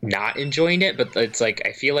not enjoying it, but it's like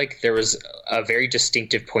I feel like there was a very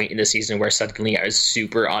distinctive point in the season where suddenly I was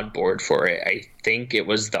super on board for it. I think it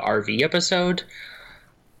was the RV episode.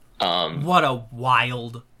 What a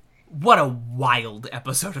wild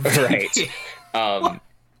episode of TV. Right.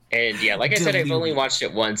 And yeah, like I said, I've only Delirious. watched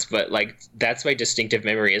it once, but like that's my distinctive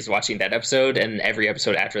memory is watching that episode and every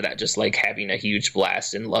episode after that, just like having a huge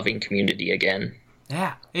blast and loving Community again.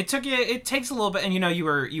 Yeah, it takes a little bit, and you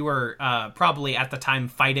were probably at the time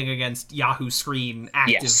fighting against Yahoo Screen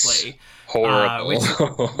actively. Yes.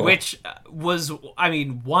 Horrible. which was, I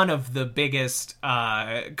mean, one of the biggest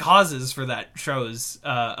causes for that show's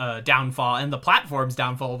downfall and the platform's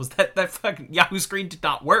downfall was that fucking Yahoo Screen did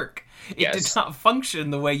not work. It did not function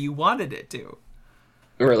the way you wanted it to.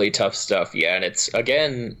 Really tough stuff, yeah, and it's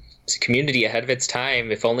Community ahead of its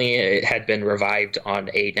time. If only it had been revived on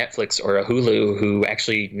a Netflix or a Hulu who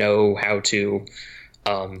actually know how to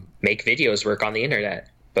make videos work on the internet.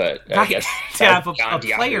 But I guess to have a beyond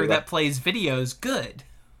player Yahoo. that plays videos good.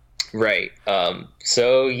 Right.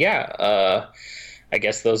 So yeah, I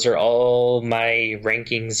guess those are all my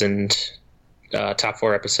rankings and top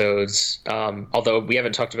 4 episodes. Although we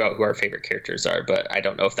haven't talked about who our favorite characters are, but I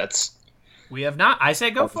don't know if that's... We have not. I say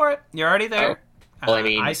go for it. You're already there. Well, I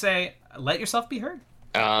mean... I say let yourself be heard.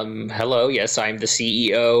 Hello, yes, I'm the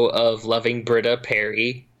CEO of Loving Britta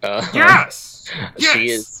Perry. Yes! She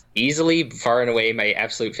is easily, far and away, my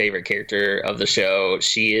absolute favorite character of the show.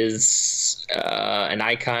 She is an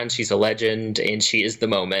icon, she's a legend, and she is the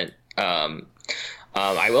moment.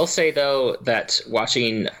 I will say, though, that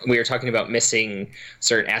we were talking about missing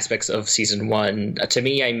certain aspects of Season 1. To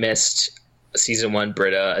me, I missed Season 1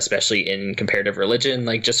 Britta, especially in comparative religion,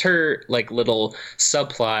 like just her like little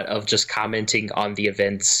subplot of just commenting on the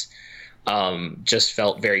events just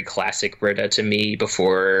felt very classic Britta to me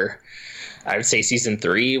before, I would say, Season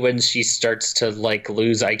 3, when she starts to like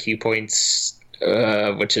lose IQ points,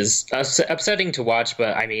 which is upsetting to watch,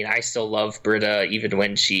 but I mean, I still love Britta even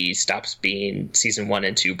when she stops being Season 1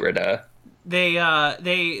 and 2 Britta.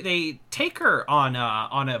 They take her on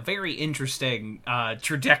a very interesting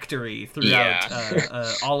trajectory throughout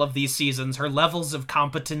all of these seasons. Her levels of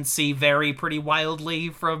competency vary pretty wildly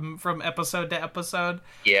from episode to episode.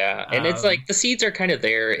 Yeah, and it's like the seeds are kind of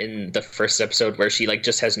there in the first episode where she like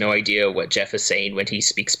just has no idea what Jeff is saying when he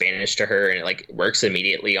speaks Spanish to her, and it like works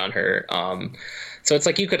immediately on her. So it's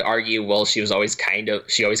like you could argue, well, she always kind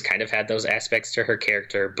of had those aspects to her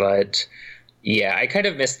character, but yeah, I kind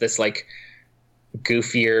of miss this like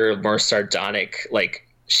goofier, more sardonic, like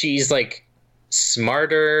she's like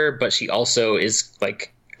smarter, but she also is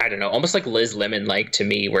like, I don't know, almost like Liz Lemon like to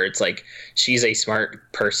me, where it's like she's a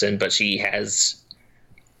smart person, but she has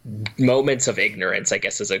moments of ignorance, I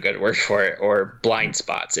guess is a good word for it, or blind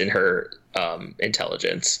spots in her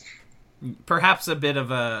intelligence. Perhaps a bit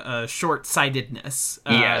of a short-sightedness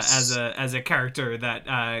yes. as a character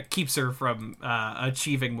that keeps her from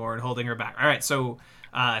achieving more and holding her back. All right, so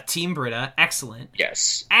Team Britta, excellent.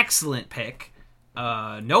 Yes. Excellent Pick.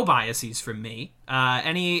 No biases from me.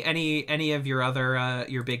 Any of your other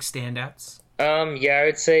your big standouts? Yeah, I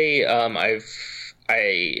would say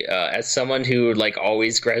as someone who like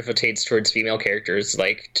always gravitates towards female characters,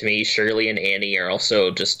 like to me Shirley and Annie are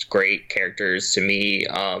also just great characters to me.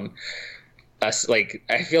 Like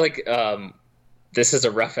I feel like this is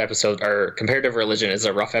a rough episode, or Comparative Religion is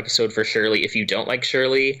a rough episode for Shirley if you don't like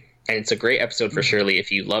Shirley. And it's a great episode for Shirley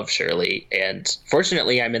if you love Shirley. And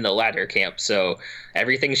fortunately, I'm in the latter camp, so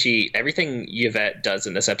everything Yvette does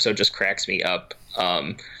in this episode just cracks me up.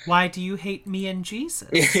 Why do you hate me and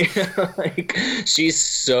Jesus? Like, she's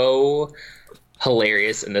so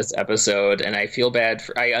hilarious in this episode, and I feel bad.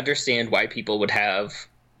 I understand why people would have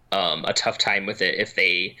a tough time with it if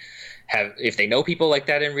they know people like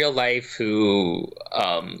that in real life who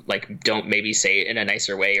like don't maybe say it in a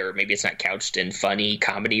nicer way, or maybe it's not couched in funny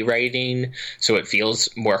comedy writing, so it feels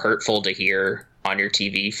more hurtful to hear on your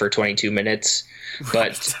TV for 22 minutes.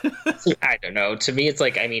 But I don't know. To me, it's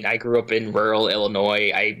like, I mean, I grew up in rural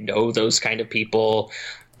Illinois. I know those kind of people,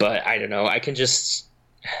 but I don't know. I just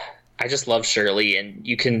love Shirley, and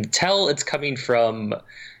you can tell it's coming from,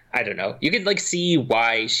 I don't know. You can like see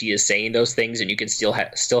why she is saying those things, and you can still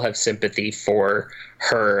have sympathy for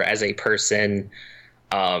her as a person.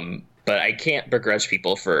 But I can't begrudge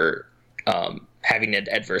people for having an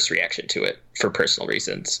adverse reaction to it for personal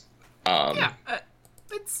reasons.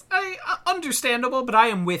 It's understandable, but I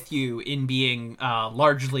am with you in being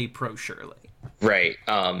largely pro Shirley. Right.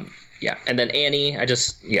 Yeah. And then Annie,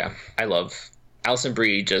 I love Alison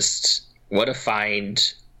Brie. Just what a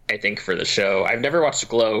find, I think, for the show. I've never watched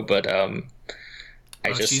Glow, but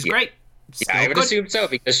she's great. Yeah, I would assume so,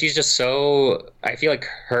 because she's just so. I feel like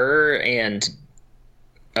her and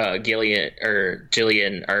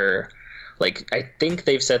Jillian are like. I think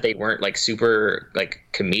they've said they weren't like super like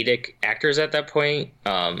comedic actors at that point.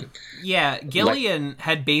 Yeah, Gillian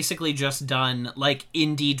had basically just done like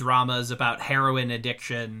indie dramas about heroin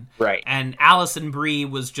addiction, Right. And Alison Brie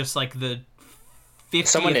was just like the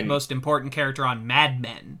 50th most important character on Mad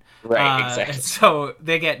Men. Right, exactly. And so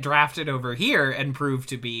they get drafted over here and prove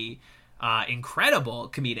to be incredible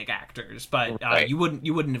comedic actors, but Right. you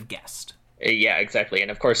wouldn't have guessed. Yeah, exactly. And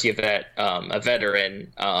of course you have that a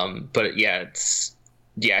veteran. But yeah,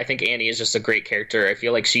 I think Annie is just a great character. I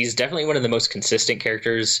feel like she's definitely one of the most consistent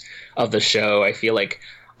characters of the show. I feel like,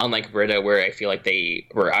 unlike Britta, where I feel like they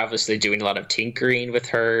were obviously doing a lot of tinkering with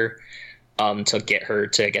her to get her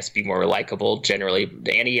to, I guess, be more likable. Generally,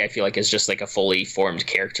 Annie, I feel like, is just like a fully formed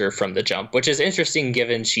character from the jump, which is interesting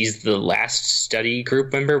given she's the last study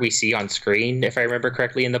group member we see on screen, if I remember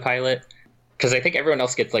correctly, in the pilot. Because I think everyone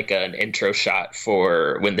else gets like an intro shot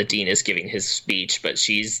for when the dean is giving his speech, but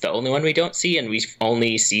she's the only one we don't see, and we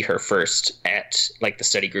only see her first at like the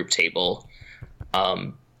study group table.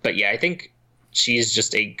 But yeah, I think she's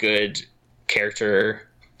just a good character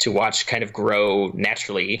to watch kind of grow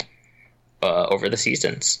naturally over the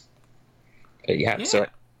seasons. But yeah, so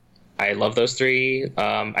I love those three.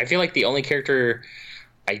 I feel like the only character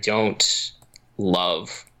I don't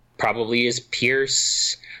love probably is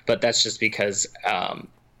Pierce. But that's just because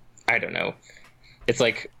I don't know. It's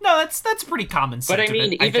like no, that's pretty common sentiment. But I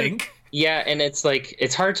mean, I think. Yeah, and it's like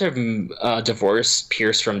it's hard to divorce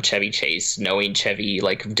Pierce from Chevy Chase, knowing Chevy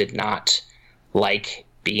like did not like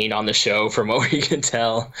being on the show, from what we can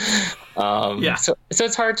tell. So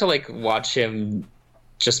it's hard to like watch him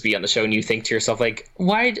just be on the show, and you think to yourself like,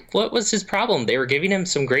 what was his problem? They were giving him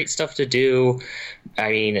some great stuff to do.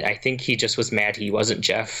 I mean, I think he just was mad he wasn't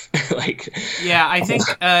Jeff. I think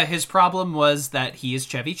his problem was that he is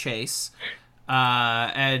Chevy Chase,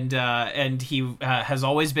 and he has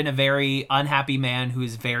always been a very unhappy man who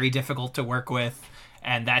is very difficult to work with,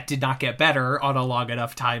 and that did not get better on a long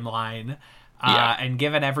enough timeline. And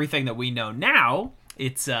given everything that we know now,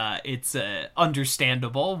 it's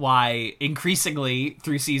understandable why increasingly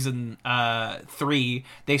through season 3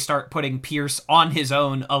 they start putting Pierce on his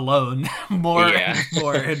own alone more and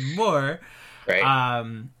more and more. Right.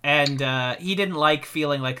 And he didn't like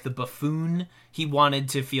feeling like the buffoon. He wanted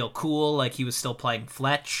to feel cool, like he was still playing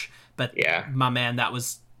Fletch. But my man, that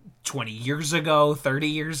was 20 years ago, 30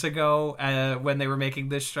 years ago, when they were making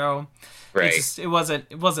this show. Right. It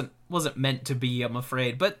wasn't meant to be, I'm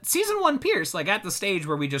afraid. But season 1 Pierce, like at the stage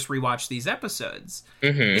where we just rewatched these episodes,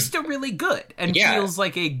 is still really good and feels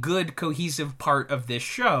like a good cohesive part of this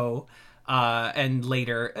show. And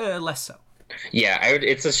later, less so. Yeah,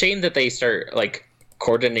 it's a shame that they start like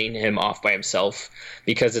coordinating him off by himself,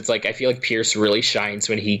 because it's like I feel like Pierce really shines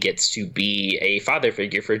when he gets to be a father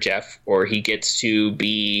figure for Jeff, or he gets to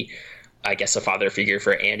be, I guess, a father figure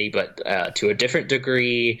for Annie, but to a different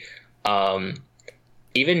degree.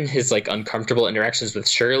 Even his like uncomfortable interactions with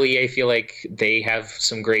Shirley, I feel like they have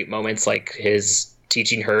some great moments, like his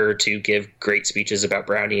teaching her to give great speeches about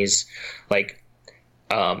brownies. Like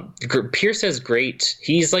Pierce has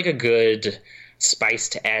he's like a good spice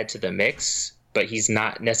to add to the mix, but he's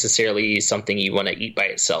not necessarily something you want to eat by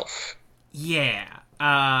itself. Yeah.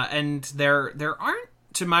 And there aren't,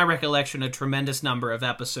 to my recollection, a tremendous number of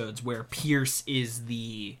episodes where Pierce is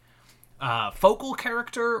the focal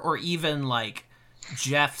character, or even like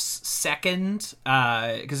Jeff's second,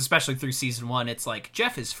 because especially through season 1 it's like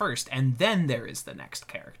Jeff is first and then there is the next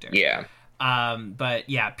character. But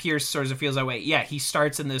Pierce sort of feels that way. He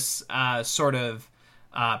starts in this sort of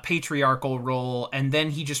patriarchal role, and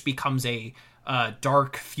then he just becomes a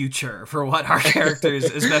dark future for what our characters,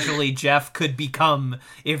 especially Jeff, could become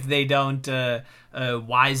if they don't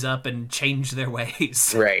wise up and change their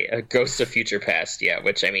ways. Right, a ghost of future past,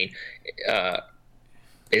 which I mean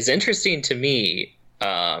is interesting to me,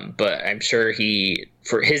 but I'm sure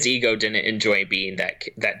for his ego, didn't enjoy being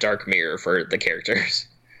that dark mirror for the characters.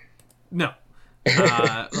 No.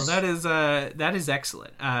 Well, that is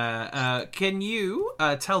excellent. Can you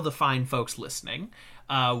tell the fine folks listening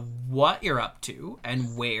what you're up to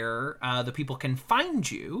and where the people can find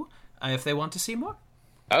you if they want to see more?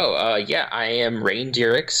 I am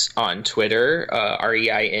Reindeerix on Twitter,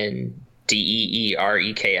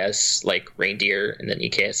 ReinDeereks, like reindeer, and then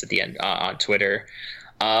EKS at the end, on Twitter.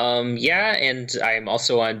 And I'm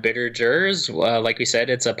also on Bitter Jurors. Like we said,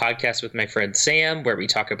 it's a podcast with my friend Sam where we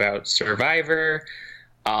talk about Survivor.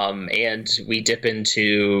 And we dip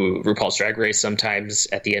into RuPaul's Drag Race sometimes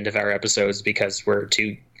at the end of our episodes, because we're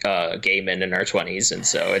two gay men in our 20s, and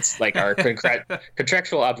so it's like our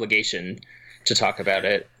contractual obligation to talk about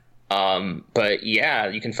it. But yeah,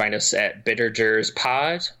 you can find us at Bittergers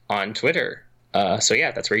Pod on Twitter. So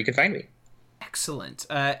yeah, that's where you can find me. Excellent.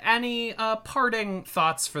 Any parting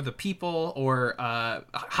thoughts for the people, or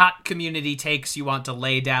hot community takes you want to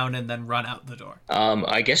lay down and then run out the door?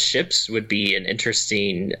 I guess ships would be an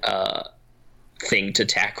interesting thing to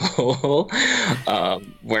tackle.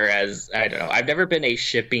 Whereas, I don't know, I've never been a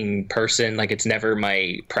shipping person. Like, it's never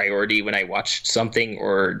my priority when I watch something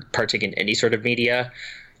or partake in any sort of media,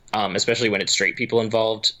 especially when it's straight people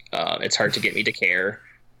involved. It's hard to get me to care.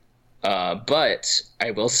 But I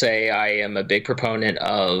will say I am a big proponent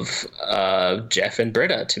of Jeff and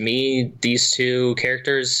Britta. To me, these two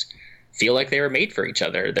characters feel like they were made for each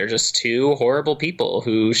other. They're just two horrible people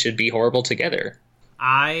who should be horrible together.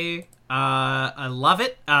 I love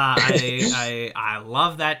it. I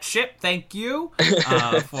love that ship. Thank you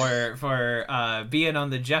for being on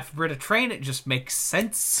the Jeff Britta train. It just makes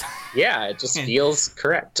sense. Yeah, it just feels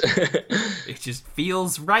correct. It just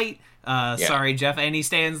feels right. Sorry, Jeff, any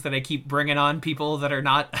stands that I keep bringing on people that are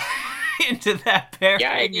not into that pairing.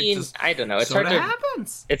 Yeah, I mean, I don't know. It's hard to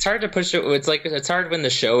happens. It's hard to push it. It's hard when the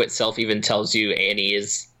show itself even tells you Annie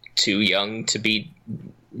is too young to be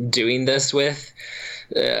doing this with.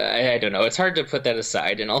 I don't know. It's hard to put that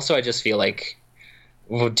aside. And also, I just feel like,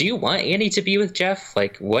 well, do you want Annie to be with Jeff?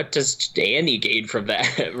 Like, what does Annie gain from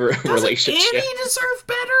that relationship? Doesn't Annie deserve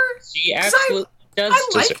better? She absolutely does.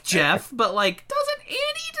 I like Jeff, but like, doesn't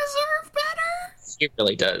Annie deserve better? She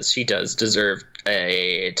really does. She does deserve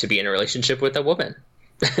to be in a relationship with a woman.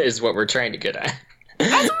 Is what we're trying to get at.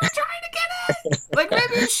 That's what we're trying to get at. Like,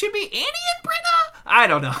 maybe it should be Annie and Britta. I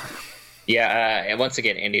don't know. Yeah, and once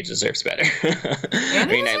again, Andy deserves better.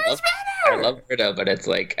 I love Britta, but it's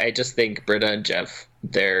like, I just think Britta and Jeff,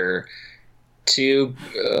 they're two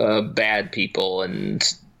bad people, and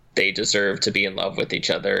they deserve to be in love with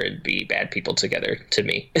each other and be bad people together, to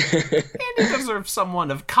me. Andy deserves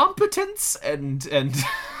someone of competence and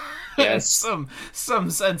yes. some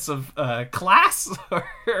sense of class or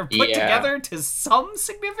put together to some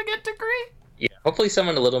significant degree. Yeah, hopefully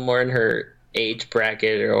someone a little more in her age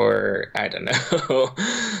bracket, or I don't know,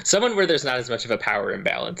 someone where there's not as much of a power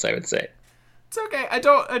imbalance, I would say. It's okay. I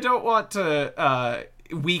don't want to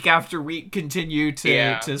week after week continue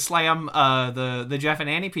to slam the Jeff and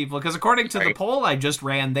Annie people, because according to the poll I just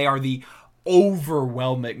ran, they are the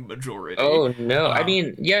overwhelming majority. Oh no. I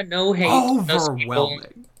mean, yeah, no hate.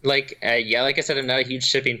 Overwhelming. Like like I said, I'm not a huge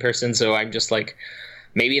shipping person, so I'm just like,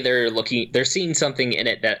 maybe they're seeing something in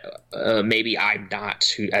it that maybe I'm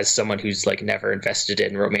not, as someone who's like never invested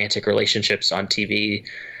in romantic relationships on TV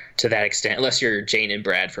to that extent, unless you're Jane and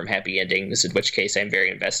Brad from Happy Endings, in which case I'm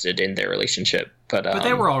very invested in their relationship. But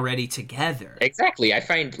they were already together. Exactly. I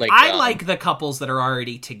find I like the couples that are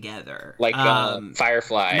already together. Like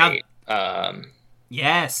Firefly.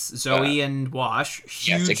 Yes, Zoe and Wash.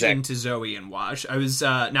 Huge into Zoe and Wash. I was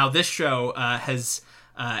now this show has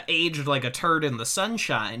aged like a turd in the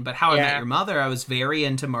sunshine, but How I Met Your Mother, I was very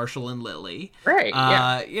into Marshall and Lily.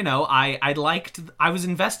 Right. You know, I was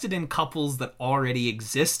invested in couples that already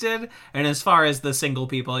existed, and as far as the single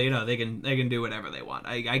people, you know, they can do whatever they want.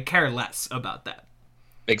 I care less about that.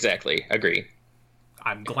 Exactly. Agree.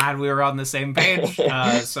 I'm glad we were on the same page.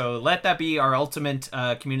 So let that be our ultimate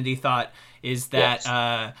community thought, is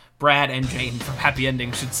that Brad and Jane from Happy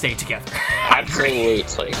Endings should stay together.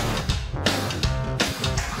 Absolutely.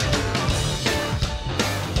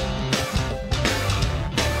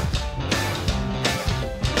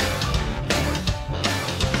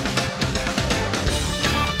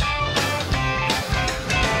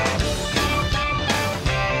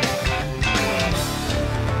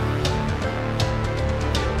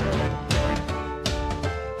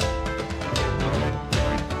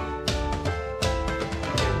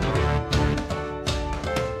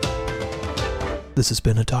 This has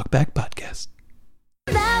been a Talkback Podcast.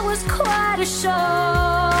 That was quite a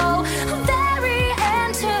show.